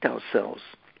reinfect ourselves.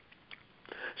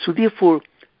 So therefore,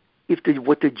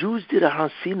 what the Jews did at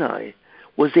Har Sinai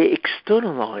was they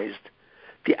externalized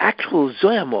the actual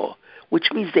Zoyama,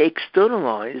 which means they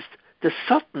externalized the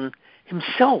Satan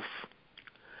himself.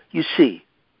 You see,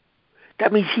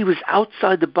 that means he was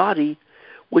outside the body,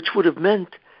 which would have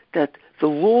meant that the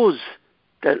laws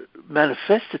that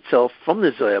manifest itself from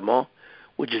the Zoyama,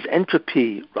 which is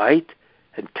entropy, right,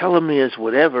 and telomeres,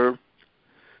 whatever,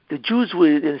 the Jews were,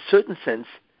 in a certain sense,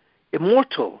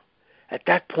 immortal at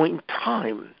that point in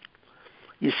time.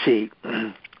 You see,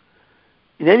 in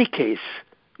any case,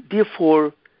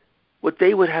 therefore, what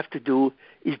they would have to do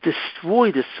is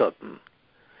destroy the Satan.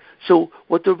 So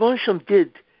what the Rebbeinu Shalom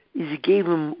did is he gave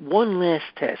him one last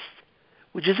test,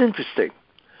 which is interesting.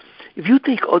 If you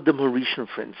take Adam Harishon,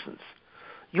 for instance,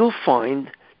 you'll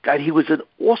find that he was an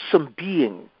awesome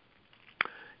being.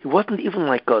 He wasn't even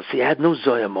like us. He had no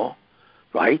Zoyama,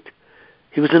 right?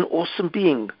 He was an awesome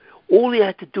being. All he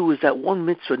had to do was that one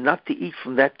mitzvah not to eat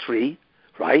from that tree,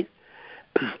 right?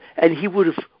 And he would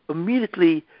have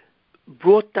immediately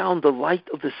brought down the light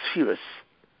of the spheres,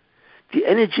 the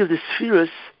energy of the spheres,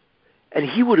 and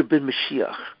he would have been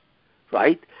Mashiach,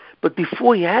 right? But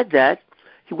before he had that,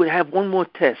 he would have one more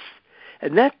test.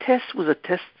 And that test was a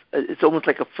test, it's almost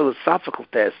like a philosophical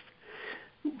test,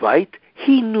 right?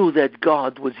 He knew that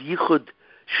God was Yichud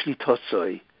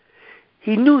Shlitosoi.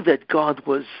 He knew that God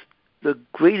was the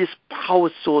greatest power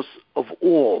source of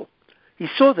all. He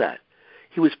saw that.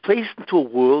 He was placed into a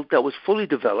world that was fully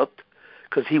developed,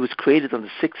 because he was created on the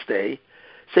sixth day.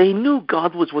 So he knew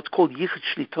God was what's called Yichud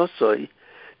Shlitosoi,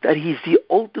 that he's the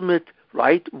ultimate,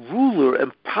 right, ruler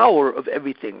and power of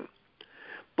everything.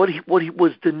 But what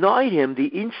was denied him, the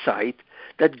insight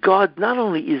that God not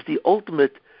only is the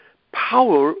ultimate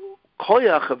power,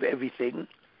 koyach of everything,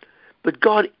 but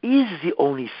God is the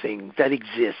only thing that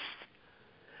exists.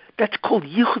 That's called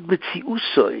Yichud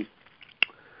Metziusoi.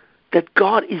 That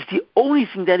God is the only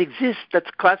thing that exists.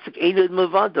 That's classic Einod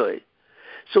Mavadoi.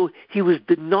 So he was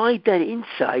denied that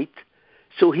insight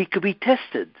so he could be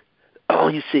tested. Oh,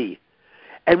 you see.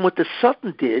 And what the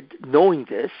Satan did, knowing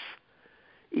this,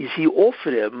 is he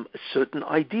offered him a certain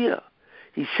idea.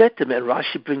 He said to him, and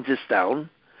Rashi brings this down,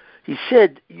 he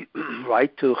said,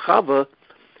 right, to Chava,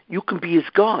 you can be his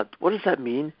God. What does that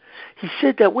mean? He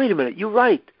said that, wait a minute, you're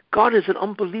right. God is an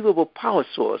unbelievable power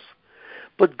source.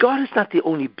 But God is not the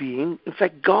only being. In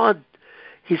fact, God,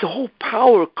 his whole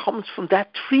power comes from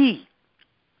that tree.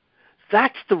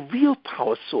 That's the real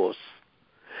power source.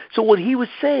 So what he was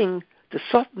saying, the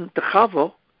Satan, the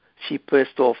Chava, she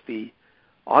passed off the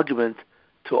argument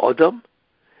to Adam,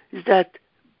 is that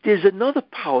there's another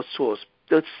power source.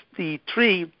 That's the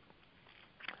tree,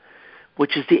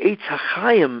 which is the Eitz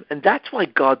HaChaim, and that's why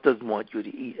God doesn't want you to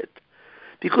eat it.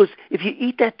 Because if you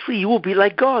eat that tree, you will be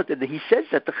like God. And he says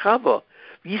that to Chava,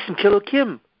 Yisem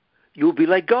Kelokim, you will be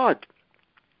like God.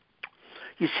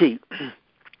 You see,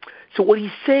 so what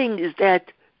he's saying is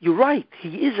that you're right,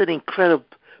 he is an incredible,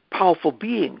 powerful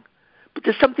being. But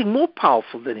there's something more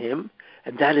powerful than him,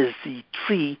 and that is the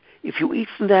tree. If you eat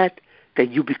from that,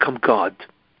 then you become God.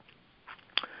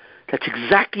 That's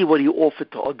exactly what he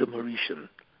offered to Adam HaRishon.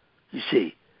 You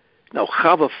see. Now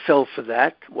Chava fell for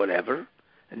that, whatever,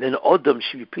 and then Adam,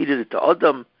 she repeated it to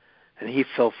Adam, and he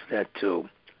fell for that too.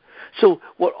 So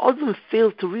what Adam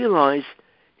failed to realize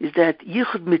is that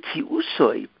Yichud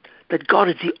Mitziusoi, that God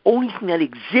is the only thing that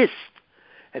exists,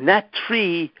 and that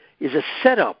tree is a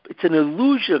setup, it's an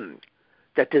illusion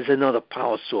that there's another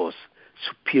power source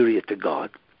superior to God.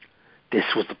 This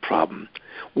was the problem.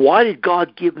 Why did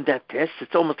God give him that test?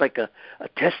 It's almost like a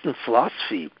test in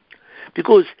philosophy.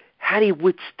 Because had he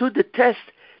withstood the test,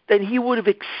 then he would have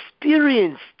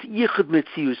experienced Yichud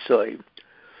Mitziusoi.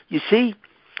 You see,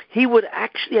 he would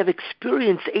actually have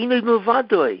experienced Einoi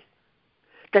Milvadoi,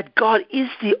 that God is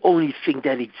the only thing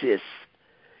that exists.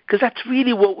 Because that's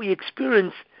really what we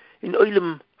experience in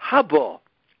Olam Haba,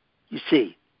 you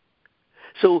see.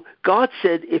 So God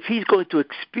said if he's going to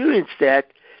experience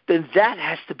that, then that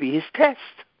has to be his test.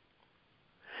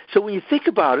 So when you think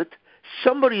about it,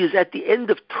 somebody who's at the end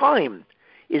of time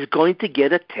is going to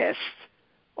get a test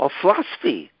of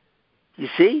philosophy, you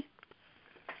see?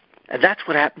 And that's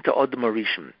what happened to Adam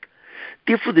HaRishon.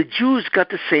 Therefore, the Jews got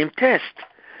the same test.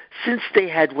 Since they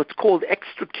had what's called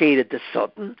extricated the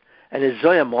Satan and his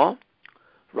Zoyama,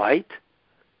 right?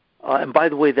 And by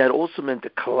the way, that also meant the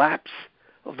collapse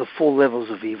of the 4 levels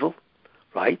of evil,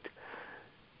 right?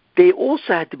 They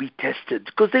also had to be tested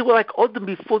because they were like Adam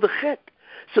before the Chet.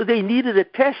 So they needed a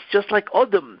test just like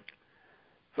Adam,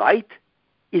 right?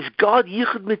 Is God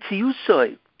Yichud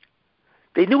Mitziusoi?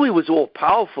 They knew he was all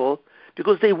powerful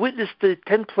because they witnessed the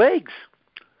 10 plagues.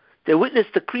 They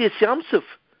witnessed the Kriyas Yamsuf,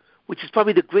 which is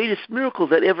probably the greatest miracle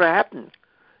that ever happened.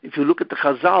 If you look at the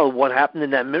Chazal, what happened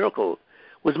in that miracle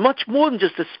was much more than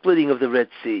just the splitting of the Red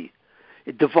Sea.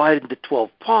 It divided into 12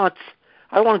 parts.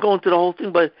 I don't want to go into the whole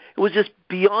thing, but it was just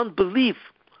beyond belief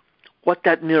what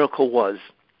that miracle was.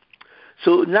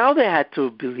 So now they had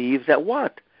to believe that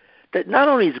what? That not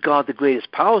only is God the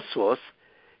greatest power source,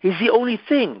 he's the only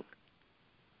thing.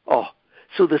 Oh,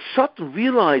 so the Satan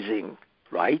realizing,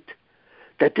 right,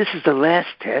 that this is the last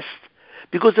test,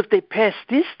 because if they pass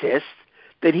this test,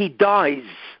 then he dies.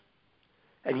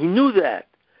 And he knew that,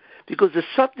 because the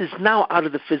Satan is now out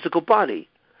of the physical body.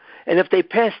 And if they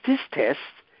pass this test,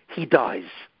 he dies.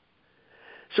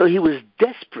 So he was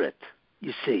desperate,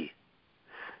 you see.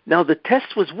 Now the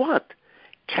test was what?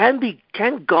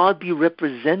 Can God be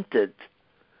represented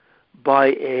by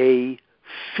a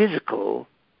physical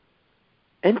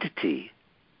entity,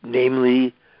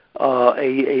 namely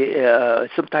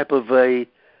some type of a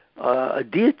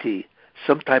deity,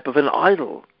 some type of an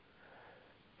idol?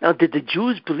 Now, did the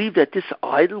Jews believe that this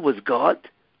idol was God?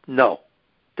 No.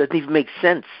 Doesn't even make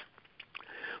sense.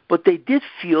 But they did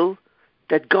feel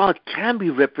that God can be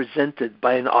represented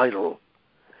by an idol.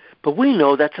 But we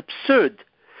know that's absurd.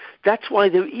 That's why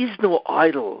there is no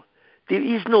idol. There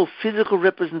is no physical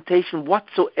representation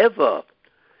whatsoever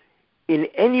in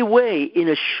any way in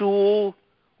a shul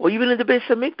or even in the Beis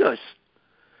HaMikdash.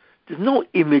 There's no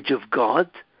image of God.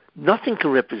 Nothing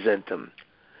can represent him.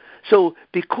 So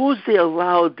because they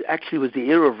allowed, actually it was the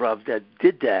Erev Rav that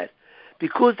did that,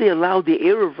 because they allowed the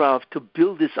Erev Rav to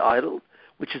build this idol,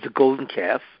 which is the golden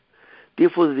calf,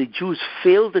 therefore the Jews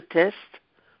failed the test,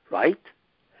 right?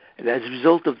 And as a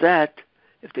result of that,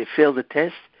 if they failed the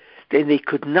test, then they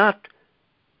could not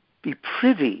be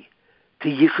privy to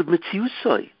Yichud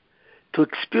Mitziusoi, to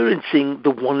experiencing the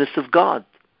oneness of God,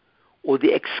 or the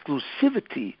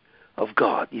exclusivity of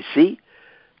God. You see?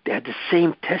 They had the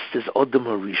same test as Adam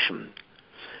HaRishon.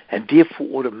 And therefore,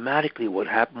 automatically what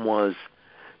happened was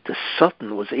the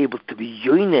Satan was able to be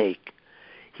yoinek.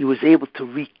 He was able to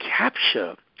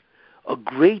recapture a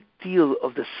great deal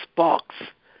of the sparks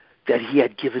that he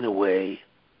had given away.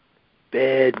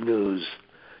 Bad news,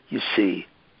 you see,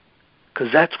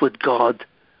 because that's what God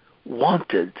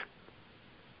wanted,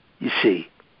 you see.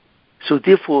 So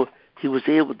therefore, he was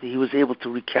able to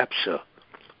recapture,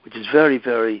 which is very,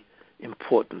 very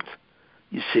important,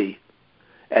 you see.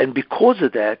 And because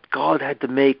of that, God had to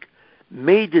make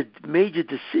major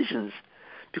decisions,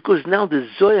 because now the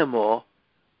Zoyamor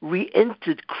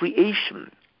re-entered creation,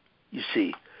 you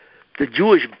see. The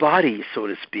Jewish body, so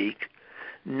to speak,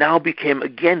 now became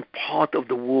again part of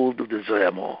the world of the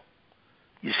Zoyamor,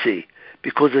 you see,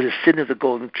 because of the sin of the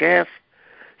golden calf,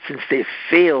 since they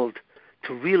failed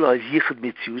to realize Yichud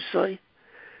Mitzvusai,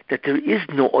 that there is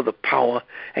no other power,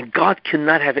 and God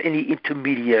cannot have any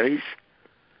intermediaries.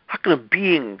 How can a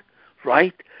being,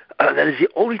 right, that is the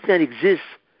only thing that exists,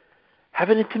 have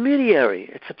an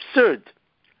intermediary? It's absurd,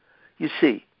 you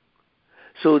see.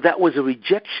 So that was a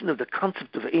rejection of the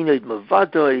concept of Einoid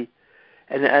Mavadoi,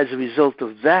 and as a result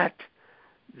of that,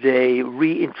 they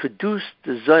reintroduced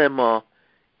the Zoyamah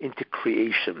into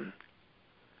creation.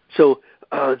 So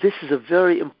this is a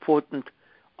very important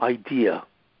idea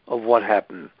of what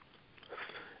happened.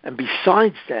 And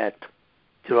besides that,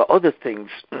 there are other things.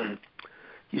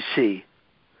 You see,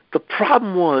 the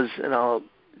problem was, and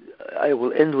I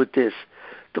will end with this,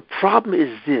 the problem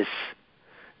is this,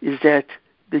 is that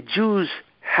the Jews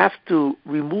have to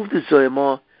remove the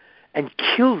Zoyamah and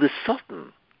kill the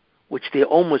Sultan, which they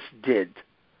almost did.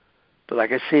 But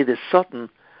like I say, the Sultan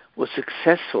was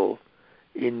successful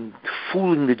in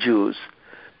fooling the Jews.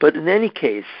 But in any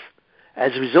case,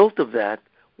 as a result of that,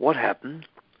 what happened?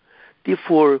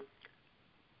 Therefore,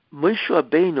 Moshe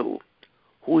Rabbeinu,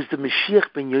 who is the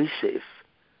Mashiach ben Yosef,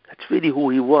 that's really who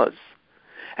he was.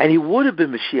 And he would have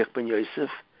been Mashiach ben Yosef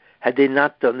had they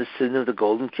not done the sin of the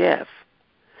golden calf.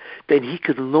 Then he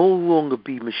could no longer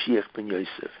be Mashiach ben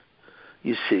Yosef,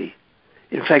 you see.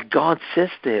 In fact, God says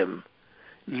to him,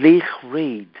 Lech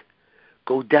Reid,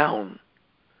 go down.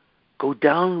 Go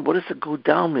down, what does it go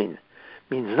down mean?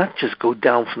 It means not just go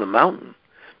down from the mountain,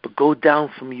 but go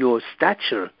down from your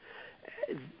stature.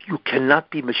 You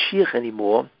cannot be Mashiach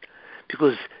anymore,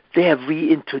 because they have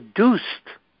reintroduced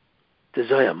the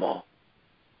Zoyamah.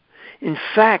 In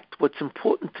fact, what's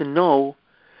important to know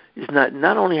is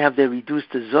not only have they reduced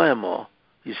the Zoyamah,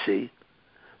 you see,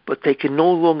 but they can no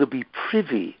longer be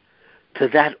privy to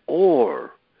that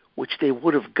ore which they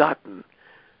would have gotten,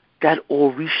 that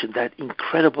Or Rishon, that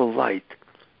incredible light,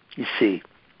 you see.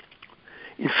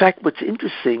 In fact, what's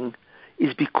interesting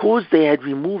is because they had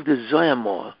removed the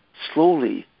Zoyamah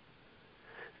slowly,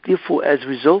 therefore, as a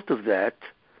result of that,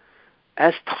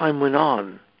 as time went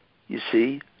on, you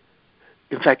see,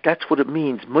 in fact, that's what it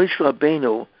means. Moshe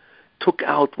Rabbeinu took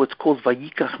out what's called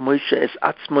Vayikach Moshe es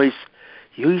Atzmos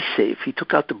Yosef. He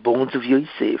took out the bones of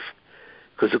Yosef,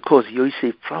 because of course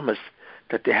Yosef promised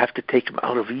that they have to take him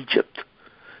out of Egypt.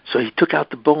 So he took out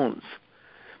the bones.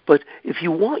 But if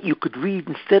you want, you could read,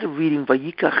 instead of reading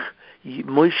Vayikach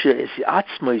Moshe es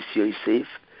Atzmos Yosef,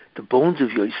 the bones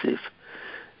of Yosef,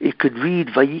 you could read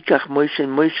Vayikach Moshe,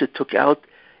 and Moshe took out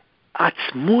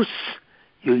Atzmus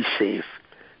Yosef,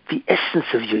 the essence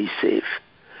of Yosef.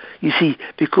 You see,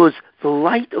 because the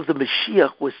light of the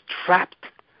Mashiach was trapped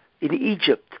in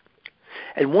Egypt.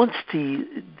 And once the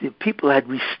people had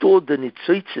restored the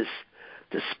nitzotzes,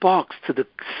 the sparks to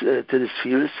the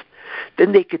spheres,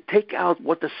 then they could take out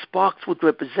what the sparks would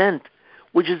represent,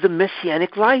 which is the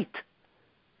messianic light.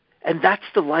 And that's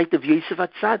the light of Yosef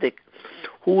HaTzadik,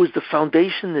 who was the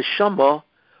foundation, the Shama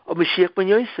of Mashiach ben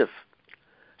Yosef.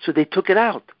 So they took it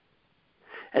out.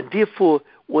 And therefore,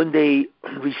 when they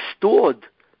restored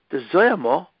the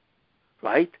Zoyamah,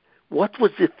 right, what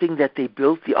was the thing that they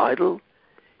built, the idol?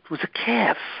 It was a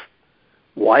calf.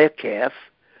 Why a calf?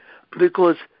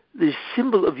 Because the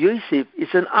symbol of Yosef is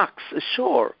an ox, a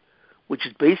shore, which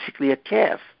is basically a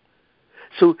calf.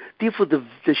 So therefore,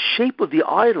 the shape of the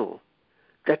idol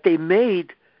that they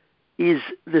made is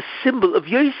the symbol of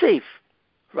Yosef,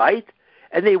 right?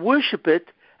 And they worship it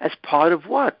as part of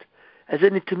what? As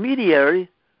an intermediary,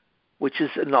 which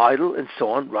is an idol, and so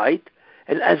on, right?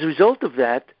 And as a result of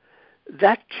that,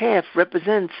 that calf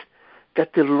represents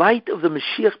that the light of the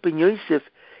Mashiach ben Yosef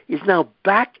is now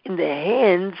back in the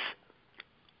hands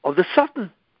of the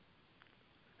Sultan.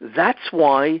 That's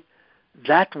why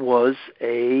that was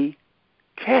a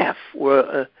calf,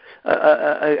 or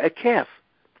a calf,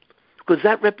 because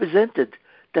that represented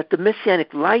that the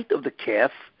messianic light of the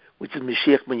calf, which is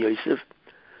Mashiach ben Yosef,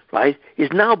 right, is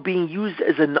now being used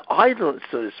as an idol,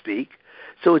 so to speak.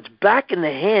 So it's back in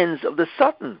the hands of the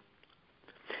Sultan.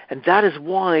 And that is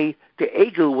why the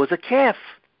Egel was a calf.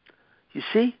 You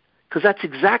see? Because that's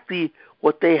exactly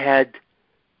what they had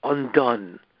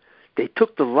undone. They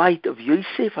took the light of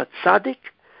Yosef HaTzadik,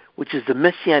 which is the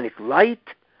messianic light,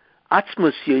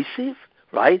 Atzmus Yosef,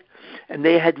 right? And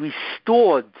they had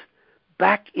restored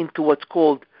back into what's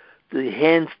called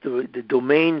the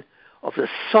domain of the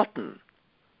Satan,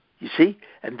 you see?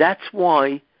 And that's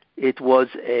why it was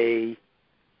a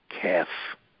calf.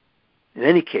 In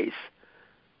any case,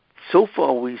 so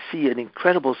far we see an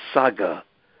incredible saga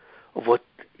of what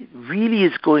really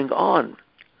is going on.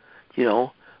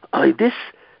 This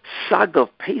saga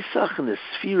of Pesach and the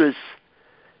Spheres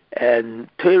and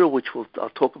Torah, which I'll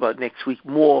talk about next week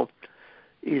more,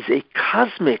 is a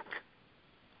cosmic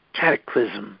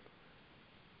cataclysm,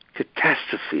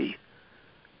 catastrophe,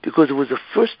 because it was the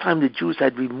first time the Jews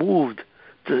had removed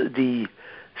the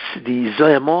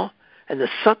Zoyamah, and the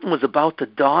Satan was about to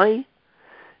die,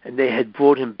 and they had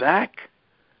brought him back,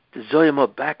 the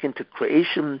Zoyamah, back into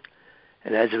creation,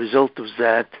 and as a result of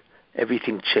that,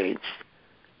 everything changed.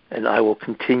 And I will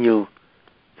continue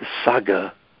the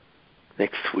saga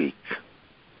next week.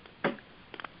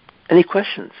 Any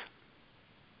questions?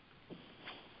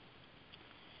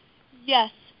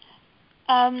 Yes.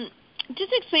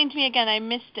 Just explain to me again, I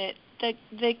missed it.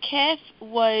 The calf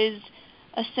was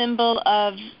a symbol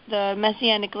of the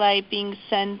messianic light being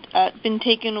been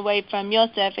taken away from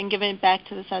Yosef and given back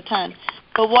to the Satan.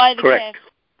 But why the Correct. calf?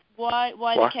 Why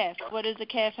the calf? What does the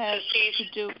calf have to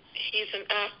do? He's an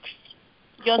ox.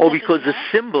 Yosef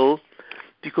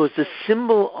because the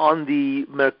symbol on the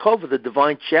Merkava, the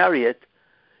divine chariot,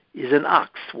 is an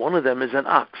ox. One of them is an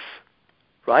ox,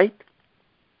 right?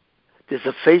 There's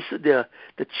a face, the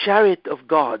chariot of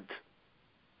God,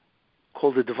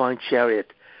 called the divine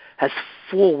chariot, has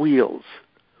 4 wheels.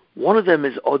 One of them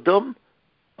is Odom,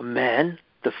 a man,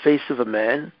 the face of a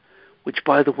man, which,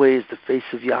 by the way, is the face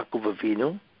of Yaakov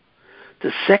Avinu.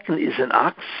 The second is an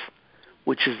ox,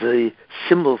 which is the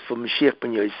symbol for Mashiach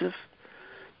ben Yosef.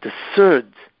 The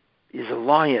third is a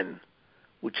lion,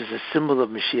 which is a symbol of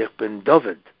Mashiach ben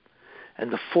David.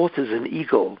 And the fourth is an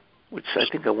eagle, which I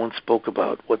think I once spoke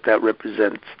about, what that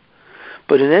represents.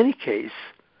 But in any case,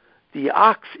 the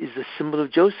ox is the symbol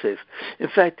of Joseph. In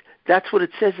fact, that's what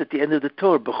it says at the end of the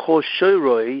Torah, B'chor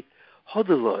shoyroi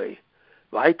hodoloi,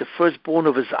 right? The firstborn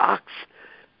of his ox,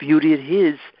 beauty at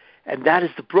his, and that is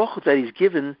the bracha that he's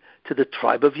given to the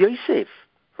tribe of Yosef,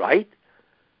 right?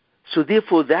 So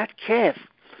therefore that calf,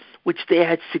 which they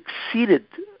had succeeded,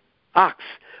 ox,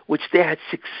 which they had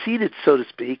succeeded, so to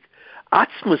speak,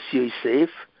 Atzmus Yosef,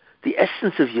 the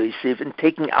essence of Yosef, and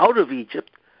taking out of Egypt,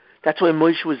 that's why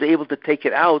Moshe was able to take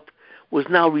it out, was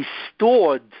now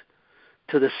restored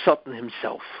to the Satan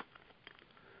himself.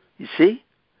 You see?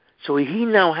 So he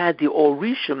now had the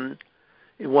Orishim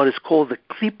in what is called the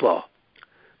Klippa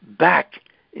back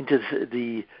into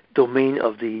the domain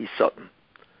of the Satan.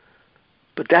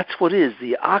 But that's what it is.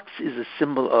 The ox is a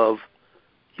symbol of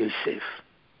Yosef.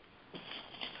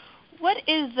 What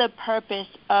is the purpose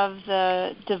of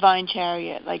the divine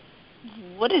chariot? Like,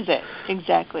 what is it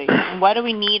exactly? And why do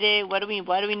we need it? Why do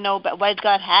we know about? Why does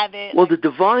God have it? Well, the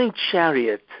divine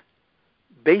chariot,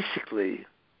 basically,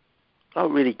 not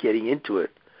really getting into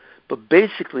it, but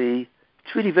basically,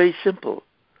 it's really very simple.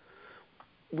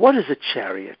 What is a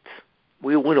chariot?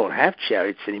 We don't have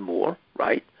chariots anymore,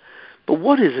 right? But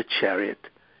what is a chariot?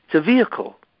 It's a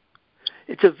vehicle.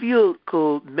 It's a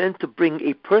vehicle meant to bring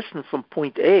a person from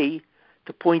point A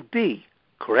to point B,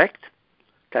 correct?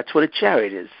 That's what a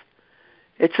chariot is.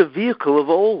 It's a vehicle of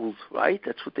old, right?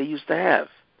 That's what they used to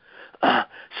have.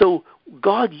 So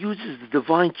God uses the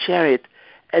divine chariot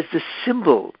as the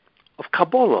symbol of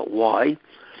Kabbalah. Why?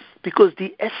 Because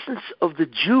the essence of the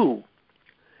Jew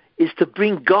is to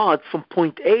bring God from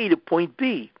point A to point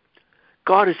B.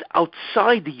 God is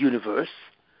outside the universe,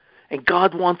 and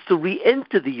God wants to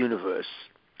re-enter the universe,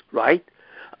 right?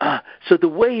 So the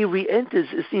way he re-enters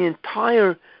is the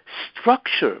entire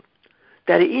structure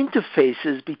that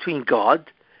interfaces between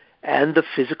God and the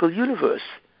physical universe.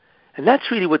 And that's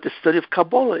really what the study of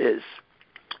Kabbalah is.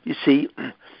 You see,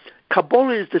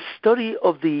 Kabbalah is the study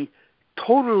of the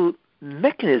total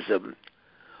mechanism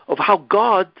of how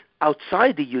God,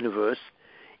 outside the universe,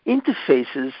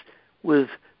 interfaces with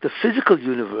the physical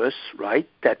universe, right?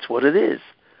 That's what it is.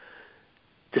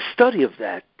 The study of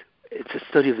that, it's a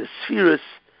study of the spheres,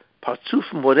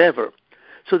 partsufim, whatever.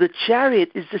 So the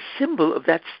chariot is the symbol of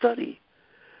that study.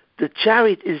 The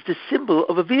chariot is the symbol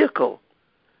of a vehicle.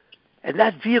 And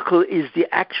that vehicle is the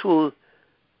actual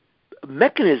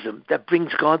mechanism that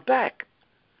brings God back.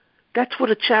 That's what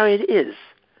a chariot is.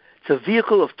 It's a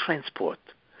vehicle of transport.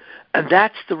 And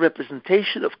that's the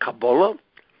representation of Kabbalah,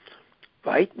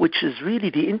 right, which is really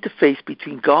the interface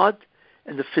between God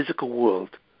and the physical world.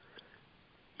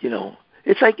 You know,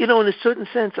 It's like, in a certain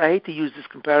sense, I hate to use this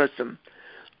comparison,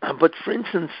 but for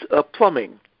instance,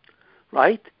 plumbing,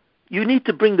 right? You need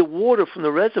to bring the water from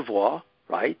the reservoir,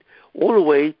 right, all the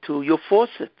way to your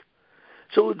faucet.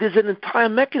 So there's an entire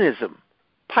mechanism,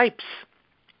 pipes,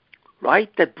 right,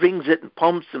 that brings it, and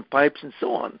pumps and pipes and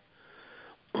so on.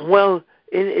 Well,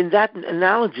 in that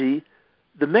analogy,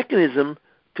 the mechanism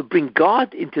to bring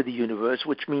God into the universe,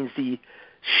 which means the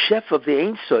chef of the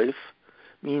Ein Sof,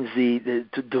 means the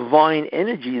divine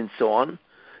energy and so on,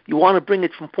 you want to bring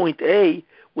it from point A,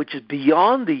 which is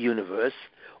beyond the universe,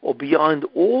 or beyond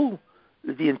all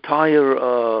the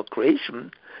entire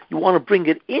creation. You want to bring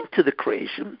it into the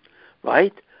creation,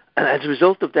 right? And as a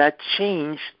result of that,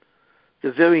 change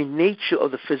the very nature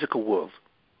of the physical world.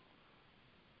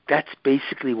 That's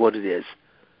basically what it is.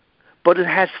 But it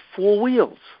has four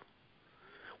wheels,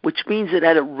 which means that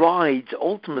it rides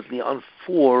ultimately on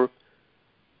 4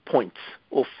 points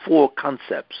or 4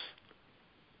 concepts.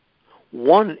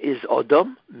 One is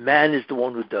Adam. Man is the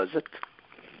one who does it,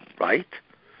 right?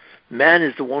 Man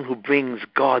is the one who brings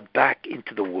God back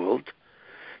into the world.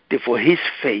 Therefore, his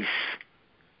face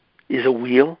is a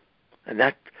wheel, and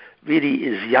that really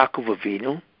is Yaakov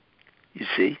Avinu, you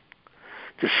see.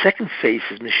 The second face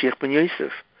is Mashiach ben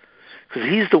Yosef, because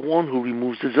he's the one who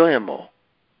removes the Zoyamo.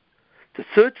 The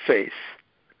third face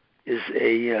is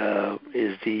a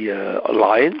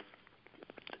lion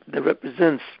that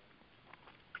represents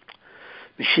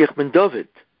Mashiach ben David,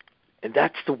 and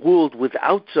that's the world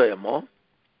without Zoyamo,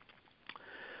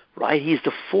 right? He's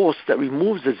the force that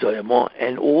removes the Zoyamo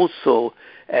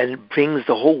and brings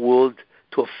the whole world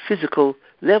to a physical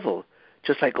level,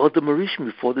 just like Adam Harishon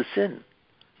before the sin,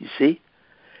 you see.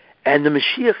 And the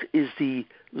Mashiach is the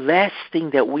last thing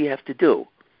that we have to do.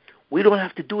 We don't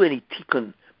have to do any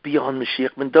tikkun beyond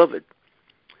Mashiach ben David.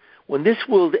 When this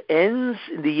world ends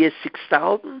in the year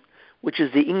 6000, which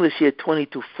is the English year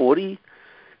 2240,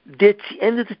 that's the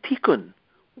end of the tikkun.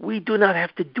 We do not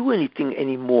have to do anything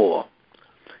anymore.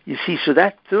 You see, so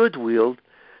that third wheel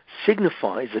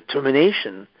signifies the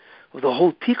termination of the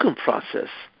whole tikkun process.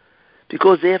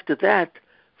 Because after that,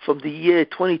 from the year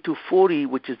 2240,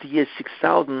 which is the year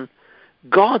 6000,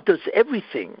 God does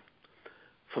everything.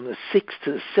 From the 6th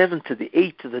to the 7th to the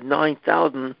 8th to the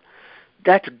 9,000,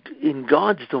 that's in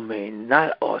God's domain,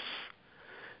 not us.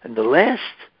 And the last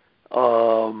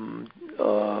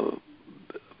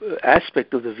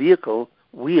aspect of the vehicle,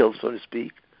 wheel, so to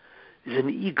speak, is an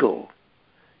eagle.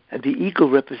 And the eagle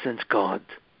represents God.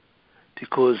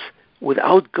 Because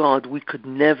without God, we could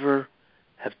never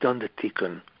have done the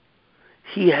tikkun.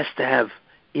 He has to have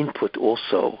input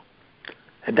also.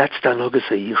 And that's the Hanogas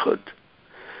HaYichud.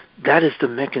 That is the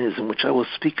mechanism which I will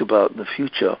speak about in the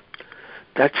future.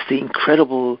 That's the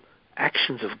incredible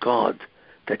actions of God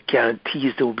that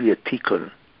guarantees there will be a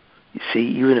tikkun. You see,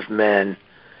 even if man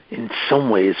in some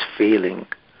way is failing.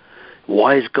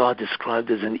 Why is God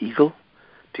described as an eagle?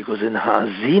 Because in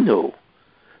Ha'azinu,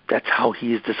 that's how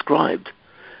he is described.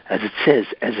 As it says,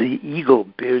 as the eagle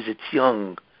bears its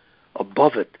young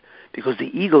above it, because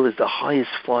the eagle is the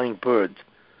highest flying bird.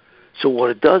 So what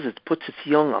it does, it puts its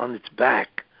young on its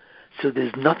back, so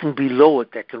there's nothing below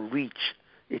it that can reach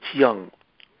its young.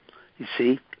 You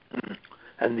see?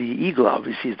 And the eagle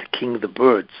obviously is the king of the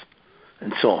birds,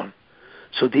 and so on.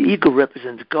 So the eagle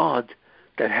represents God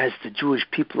that has the Jewish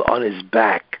people on his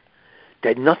back,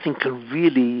 that nothing can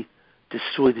really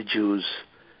destroy the Jews.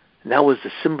 And that was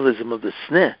the symbolism of the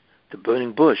sneh, the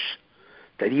burning bush,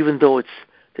 that even though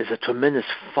there's a tremendous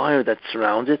fire that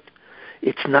surrounds it,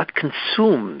 it's not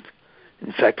consumed.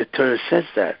 In fact, the Torah says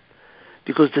that,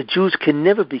 because the Jews can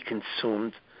never be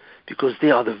consumed, because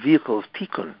they are the vehicle of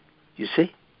tikkun, you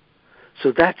see?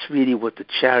 So that's really what the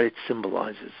chariot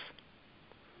symbolizes,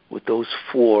 with those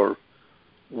 4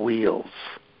 wheels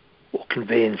or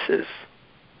conveyances.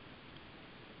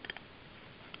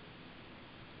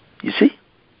 You see?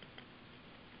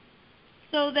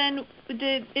 So then, is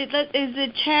the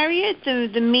chariot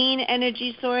the main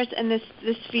energy source, and the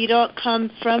sfirot come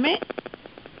from it?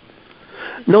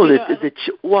 No,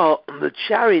 the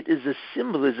chariot is the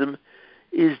symbolism,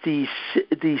 is the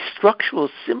structural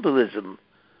symbolism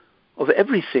of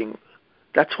everything.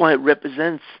 That's why it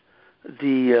represents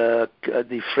the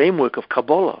framework of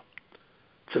Kabbalah.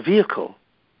 It's a vehicle,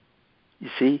 you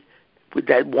see,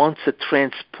 that wants to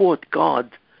transport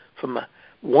God from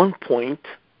one point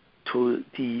to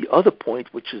the other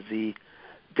point, which is the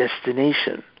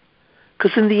destination.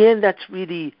 Because in the end, that's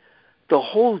really the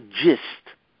whole gist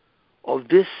of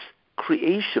this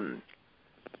creation.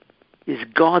 Is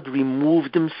God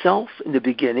removed himself in the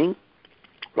beginning,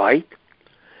 right?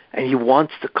 And he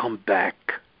wants to come back.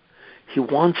 He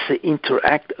wants to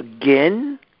interact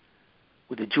again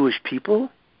with the Jewish people,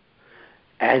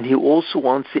 and he also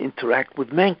wants to interact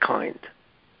with mankind.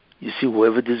 You see,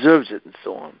 whoever deserves it, and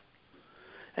so on.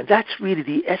 And that's really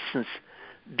the essence.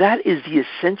 That is the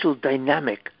essential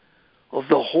dynamic of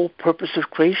the whole purpose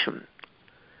of creation.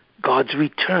 God's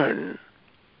return.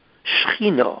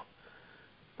 Shechina,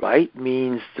 right,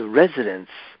 means the residence.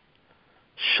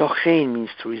 Shochen means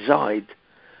to reside.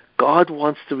 God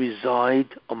wants to reside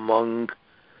among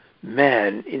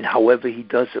man in however he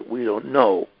does it, we don't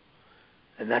know.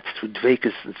 And that's through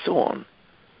Dvekas and so on.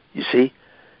 You see?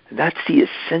 And that's the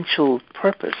essential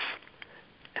purpose.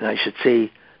 And I should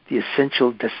say the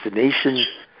essential destination,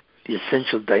 the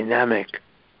essential dynamic.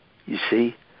 You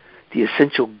see? The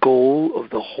essential goal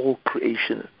of the whole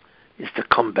creation is to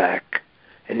come back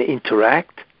and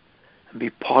interact and be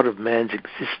part of man's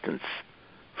existence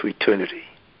for eternity.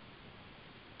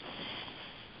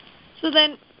 So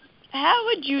then, how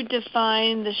would you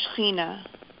define the Shekhinah?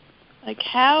 Like,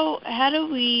 how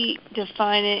do we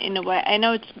define it in a way? I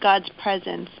know it's God's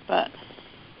presence, but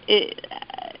is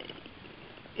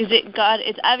it God?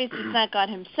 It's obviously it's not God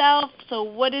himself, so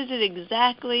what is it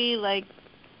exactly? Like,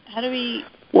 how do we...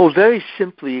 Well, very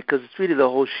simply, because it's really the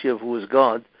whole Shia of who is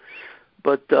God,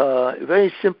 but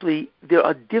very simply, there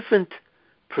are different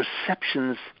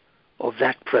perceptions of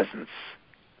that presence.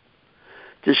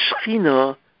 The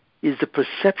Shekhinah is the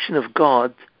perception of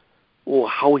God, or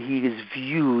how he is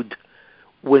viewed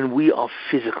when we are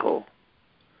physical.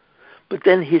 But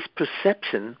then his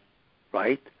perception,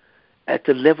 right, at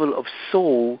the level of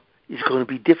soul is going to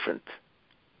be different.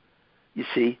 You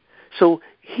see? So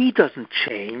he doesn't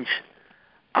change.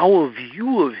 Our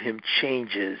view of him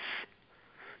changes,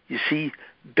 you see,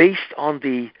 based on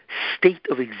the state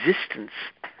of existence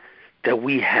that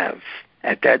we have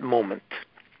at that moment.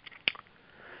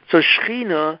 So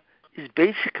Shekhinah is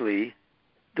basically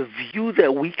the view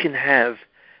that we can have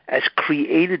as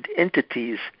created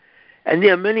entities. And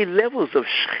there are many levels of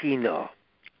Shekhinah.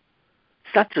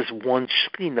 It's not just one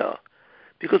Shekhinah.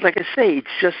 Because like I say, it's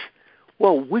just,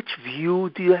 well, which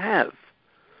view do you have?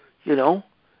 You know?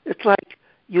 It's like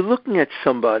you're looking at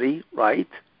somebody, right,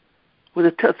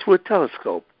 with through a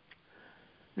telescope.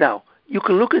 Now, you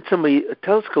can look at a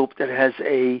telescope that has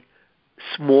a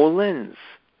small lens.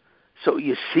 So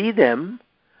you see them,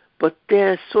 but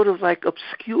they're sort of like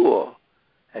obscure,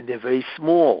 and they're very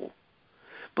small.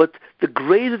 But the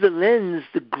greater the lens,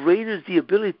 the greater is the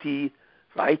ability,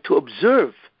 right, to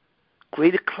observe,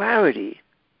 greater clarity.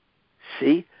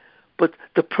 See? But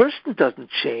the person doesn't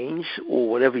change, or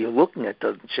whatever you're looking at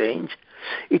doesn't change.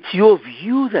 It's your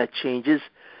view that changes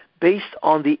based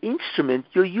on the instrument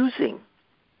you're using.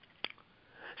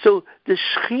 So the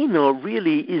Shekhinah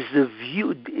really is the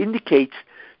view, indicates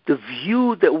the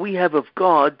view that we have of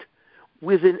God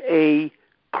within a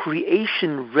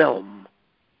creation realm.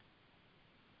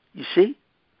 You see?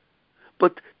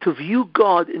 But to view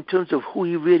God in terms of who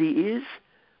he really is,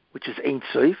 which is Ein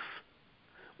Sof,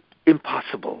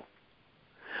 impossible.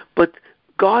 But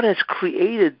God has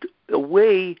created a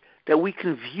way that we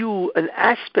can view an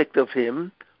aspect of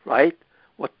him, right,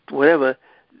 whatever,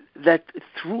 that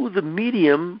through the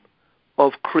medium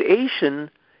of creation,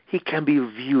 he can be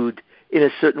viewed in a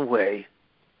certain way.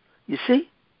 You see?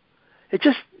 It's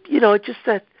just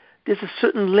that there's a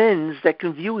certain lens that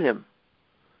can view him.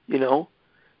 You know?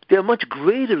 There are much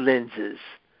greater lenses.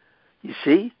 You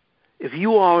see? If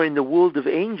you are in the world of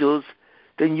angels,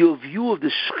 then your view of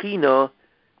the Shekhinah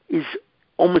is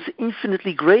almost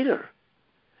infinitely greater.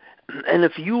 And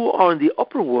if you are in the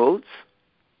upper worlds,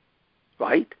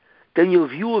 right, then your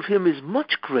view of him is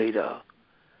much greater.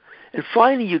 And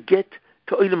finally you get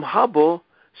to Olam Haba,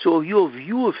 so your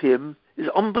view of him is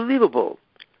unbelievable.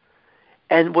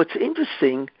 And what's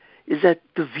interesting is that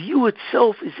the view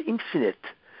itself is infinite,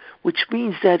 which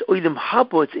means that Olam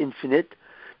Haba is infinite,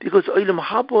 because Olam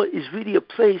Haba is really a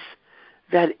place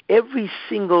that every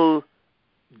single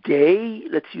day,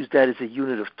 let's use that as a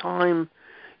unit of time,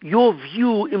 your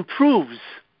view improves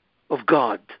of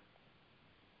God.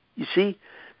 You see?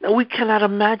 Now we cannot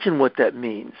imagine what that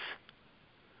means.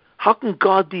 How can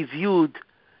God be viewed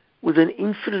with an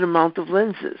infinite amount of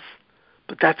lenses?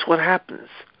 But that's what happens,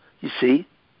 you see?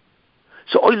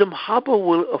 So Olam Haba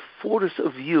will afford us a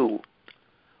view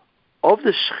of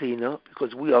the Shekhinah,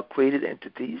 because we are created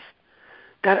entities,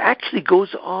 that actually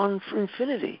goes on for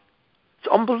infinity.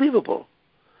 It's unbelievable.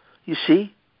 You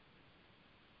see?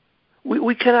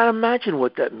 We cannot imagine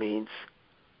what that means.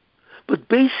 But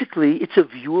basically, it's a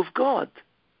view of God.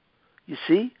 You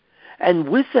see? And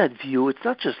with that view, it's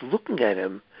not just looking at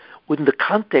him within the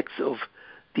context of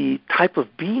the type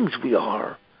of beings we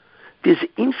are. There's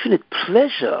infinite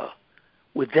pleasure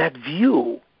with that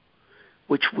view,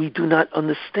 which we do not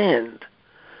understand.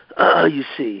 You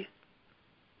see.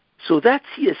 So that's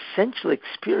the essential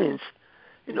experience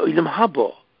in Olam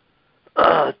Haba,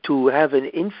 to have an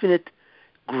infinite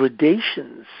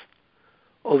gradations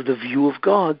of the view of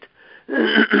God,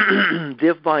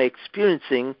 thereby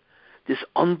experiencing this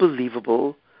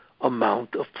unbelievable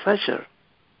amount of pleasure.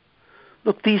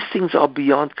 Look, these things are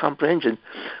beyond comprehension.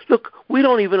 Look, we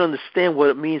don't even understand what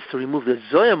it means to remove the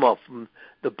zoyama from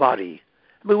the body.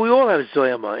 I mean, we all have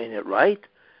zoyama in it, right?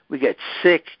 We get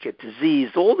sick, get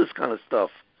diseased, all this kind of stuff.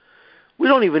 We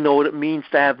don't even know what it means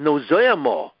to have no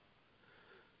zoyama.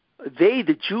 They,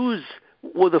 the Jews,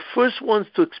 were the first ones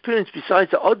to experience, besides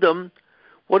the Adam,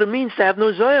 what it means to have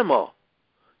no zoyama.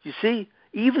 You see,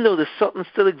 even though the Satan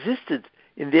still existed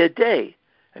in their day,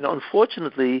 and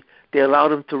unfortunately, they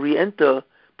allowed him to re-enter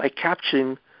by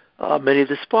capturing many of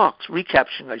the sparks,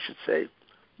 recapturing, I should say.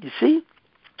 You see?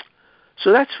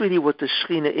 So that's really what the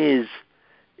Shekhinah is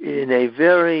in a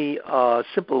very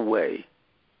simple way.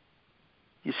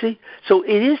 You see? So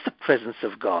it is the presence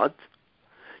of God,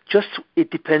 just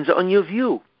it depends on your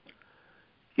view.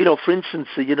 You know, for instance,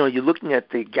 you're looking at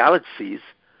the galaxies,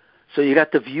 so you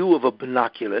got the view of a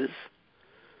binoculars,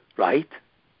 right?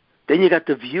 Then you got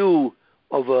the view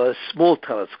of a small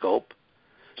telescope,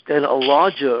 then a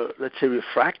larger, let's say,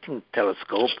 refracting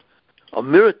telescope, a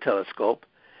mirror telescope,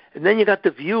 and then you got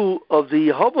the view of the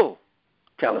Hubble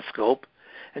telescope,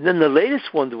 and then the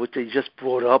latest one, which they just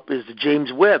brought up, is the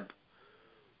James Webb.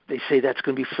 They say that's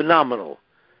going to be phenomenal.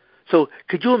 So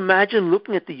could you imagine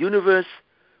looking at the universe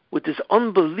with this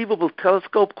unbelievable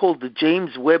telescope called the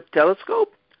James Webb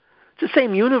telescope? It's the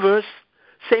same universe,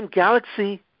 same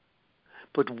galaxy,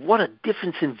 but what a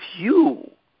difference in view.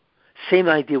 Same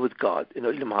idea with God in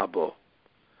Olam Haba.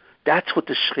 That's what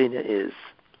the Shekhinah is.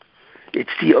 It's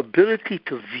the ability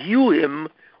to view Him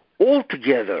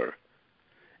altogether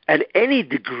at any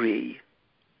degree,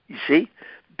 you see,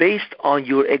 based on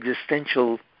your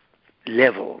existential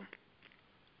level.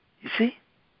 You see?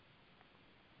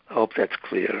 I hope that's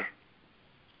clear.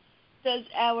 Does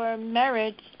our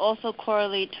merits also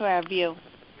correlate to our view?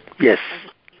 Yes.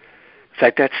 In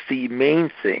fact, that's the main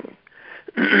thing.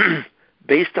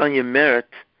 Based on your merit,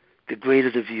 the greater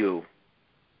the view.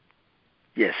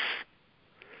 Yes.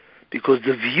 Because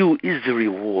the view is the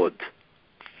reward.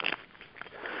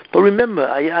 But remember,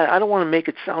 I don't want to make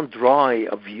it sound dry,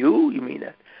 a view. You mean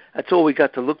that? That's all we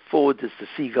got to look forward to, is to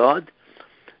see God?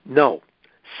 No.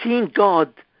 Seeing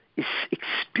God is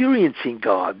experiencing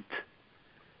God.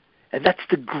 And that's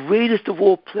the greatest of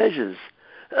all pleasures.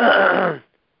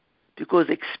 Because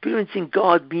experiencing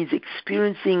God means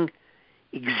experiencing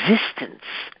existence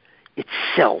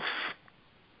itself,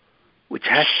 which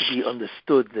has to be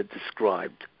understood and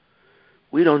described.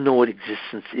 We don't know what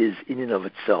existence is in and of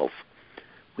itself.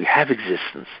 We have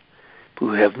existence, but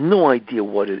we have no idea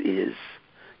what it is,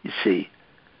 you see.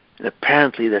 And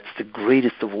apparently that's the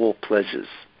greatest of all pleasures.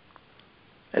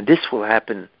 And this will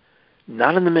happen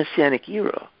not in the Messianic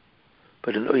era,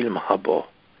 but in Olam Haba,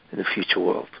 in the future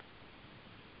world.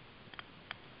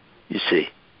 You see.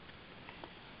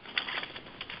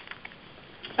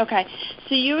 Okay,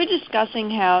 so you were discussing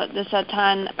how the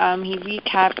Satan, he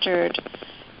recaptured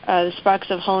the sparks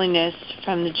of holiness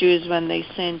from the Jews when they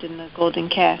sinned in the golden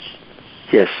calf.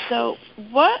 Yes. So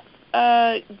what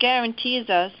guarantees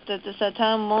us that the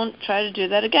Satan won't try to do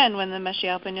that again when the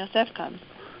Mashiach ben Yosef comes?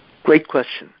 Great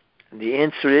question. And the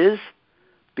answer is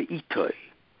Be'itoi.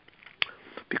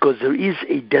 Because there is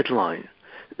a deadline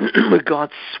where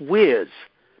God swears,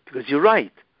 because you're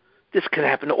right, this can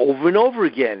happen over and over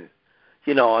again.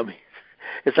 You know, I mean,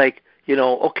 it's like,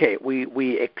 okay,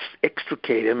 we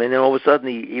extricate him, and then all of a sudden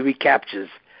he recaptures.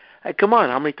 Come on,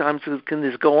 how many times can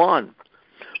this go on?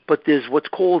 But there's what's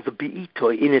called the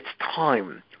Be'itoi in its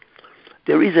time.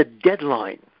 There is a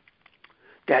deadline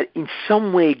that in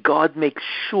some way God makes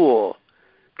sure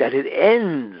that it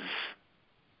ends,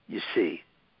 you see.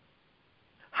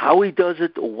 How he does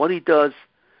it or what he does,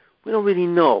 we don't really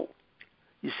know,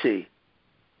 you see.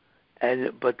 So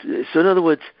in other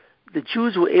words, the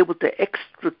Jews were able to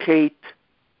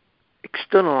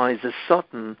externalize the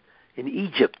Satan in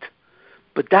Egypt,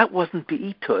 but that wasn't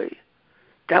Be'itoi.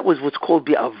 That was what's called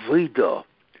Be'avodah.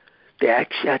 They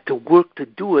actually had to work to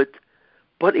do it,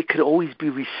 but it could always be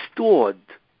restored.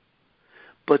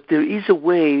 But there is a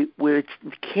way where it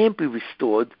can't be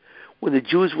restored, when the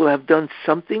Jews will have done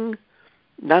something,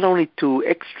 not only to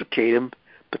extricate him,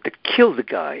 but to kill the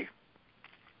guy.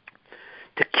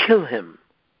 To kill him.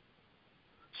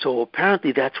 So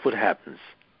apparently that's what happens.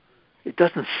 It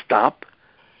doesn't stop,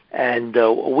 and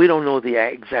we don't know the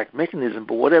exact mechanism,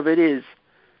 but whatever it is,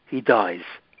 he dies.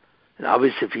 And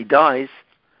obviously if he dies,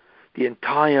 the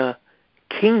entire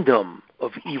kingdom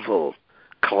of evil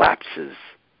collapses,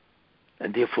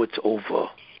 and therefore it's over.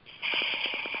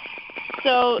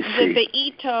 So the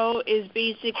Be'ito is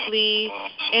basically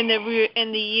in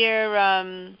the year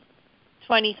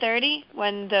 2030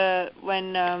 when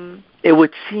it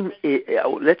would seem.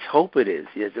 Let's hope it is.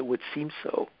 Yes, it would seem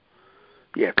so.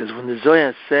 Yeah, because when the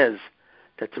Zohar says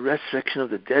that the resurrection of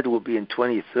the dead will be in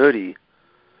 2030,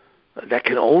 that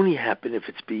can only happen if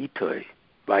it's Be'itoi,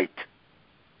 right?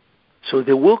 So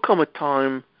there will come a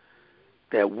time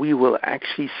that we will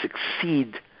actually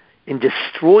succeed in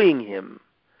destroying him,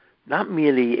 not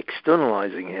merely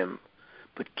externalizing him,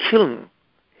 but killing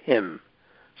him.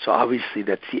 So obviously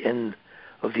that's the end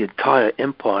of the entire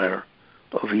empire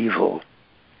of evil,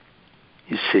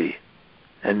 you see.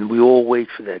 And we all wait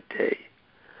for that day.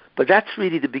 But that's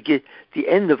really the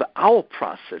end of our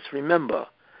process. Remember,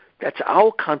 that's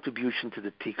our contribution to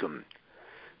the Tikkun.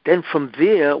 Then from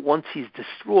there, once he's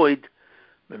destroyed,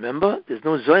 remember, there's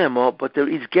no Zoyama, but there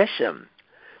is Geshem.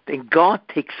 Then God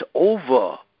takes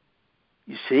over,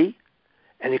 you see?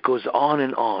 And it goes on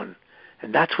and on.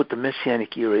 And that's what the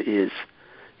Messianic era is.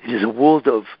 It is a world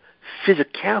of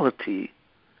physicality,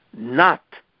 not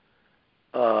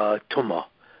tumah,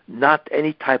 not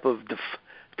any type of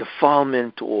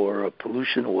defilement or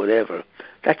pollution or whatever.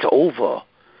 That's over.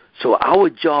 So our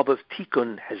job of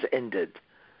tikkun has ended.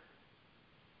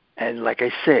 And like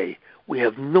I say, we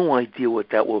have no idea what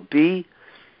that will be.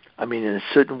 I mean, in a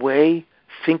certain way,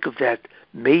 think of that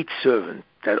maidservant,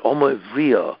 that Oma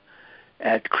Ivriya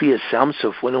at Kriya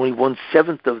Samsuf, when only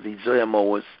 1/7 of the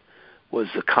Zoyama was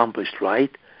accomplished,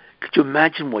 right? Could you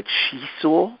imagine what she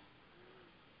saw,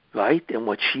 right? And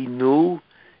what she knew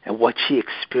and what she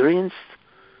experienced?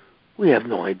 We have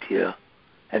no idea.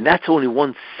 And that's only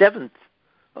 1/7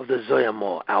 of the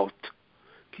Zoyama out.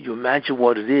 Can you imagine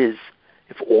what it is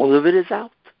if all of it is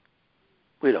out?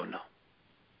 We don't know.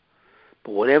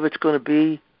 But whatever it's going to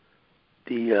be,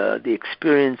 the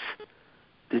experience,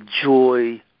 the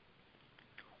joy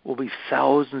will be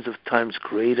thousands of times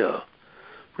greater.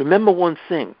 Remember one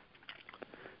thing.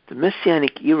 The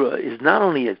Messianic era is not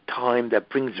only a time that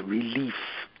brings relief,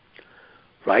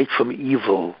 right, from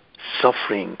evil,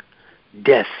 suffering,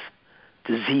 death,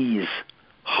 disease,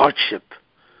 hardship,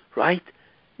 right?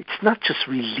 It's not just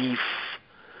relief,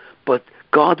 but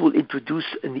God will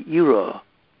introduce an era,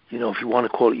 if you want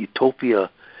to call it utopia,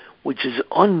 which is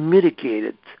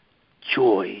unmitigated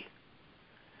joy.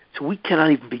 So we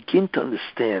cannot even begin to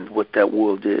understand what that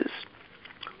world is.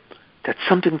 That's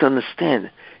something to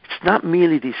understand. It's not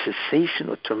merely the cessation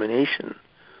or termination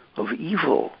of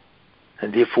evil,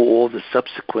 and therefore all the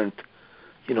subsequent,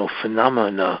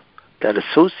 phenomena that are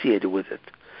associated with it.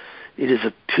 It is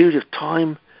a period of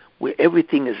time where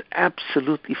everything is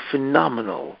absolutely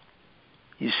phenomenal.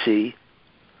 You see,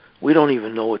 we don't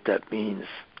even know what that means,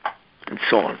 and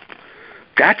so on.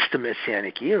 That's the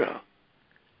Messianic era,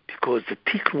 because the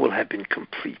Tikkun will have been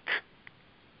complete.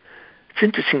 It's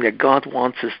interesting that God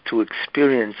wants us to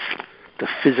experience the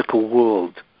physical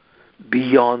world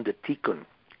beyond the Tikkun.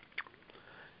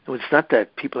 No, it's not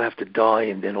that people have to die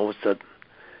and then all of a sudden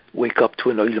wake up to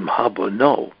an Olam Haba.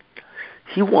 No.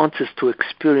 He wants us to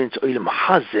experience Olam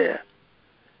Hazeh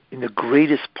in the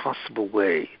greatest possible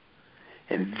way.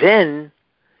 And then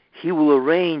he will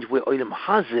arrange where Olam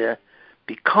Hazeh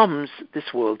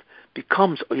this world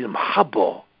becomes Olam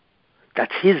Haba.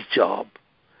 That's his job.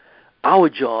 Our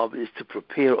job is to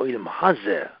prepare Olam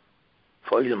Hazeh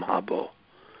for Olam Haba.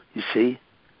 You see?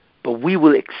 But we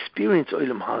will experience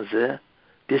Olam Hazeh,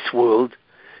 this world,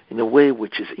 in a way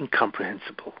which is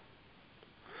incomprehensible.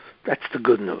 That's the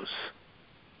good news.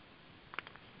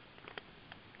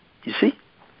 You see?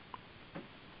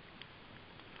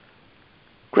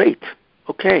 Great.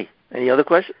 Okay. Any other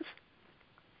questions?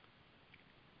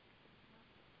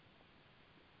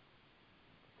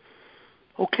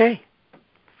 Okay.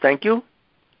 Thank you.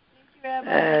 Thank you, Rabbi.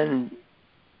 And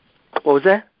what was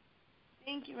that?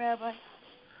 Thank you, Rabbi.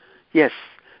 Yes.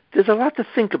 There's a lot to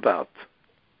think about.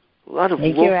 A lot of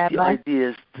lofty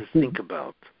ideas to think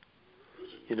about.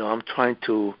 I'm trying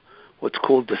to what's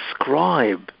called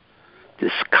describe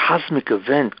this cosmic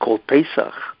event called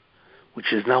Pesach,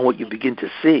 which is now what you begin to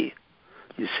see,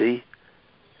 you see,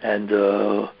 and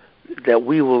that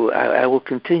I will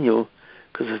continue,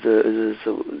 because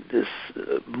there's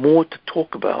more to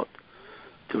talk about,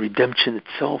 the redemption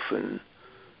itself and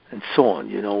so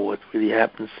on, what really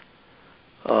happens,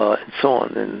 and so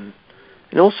on,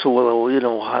 and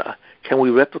also, how, can we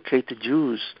replicate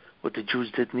what the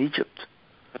Jews did in Egypt?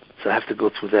 So I have to go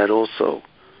through that also,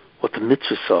 what the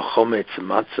mitzvahs are, chometz and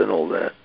matzah and all that.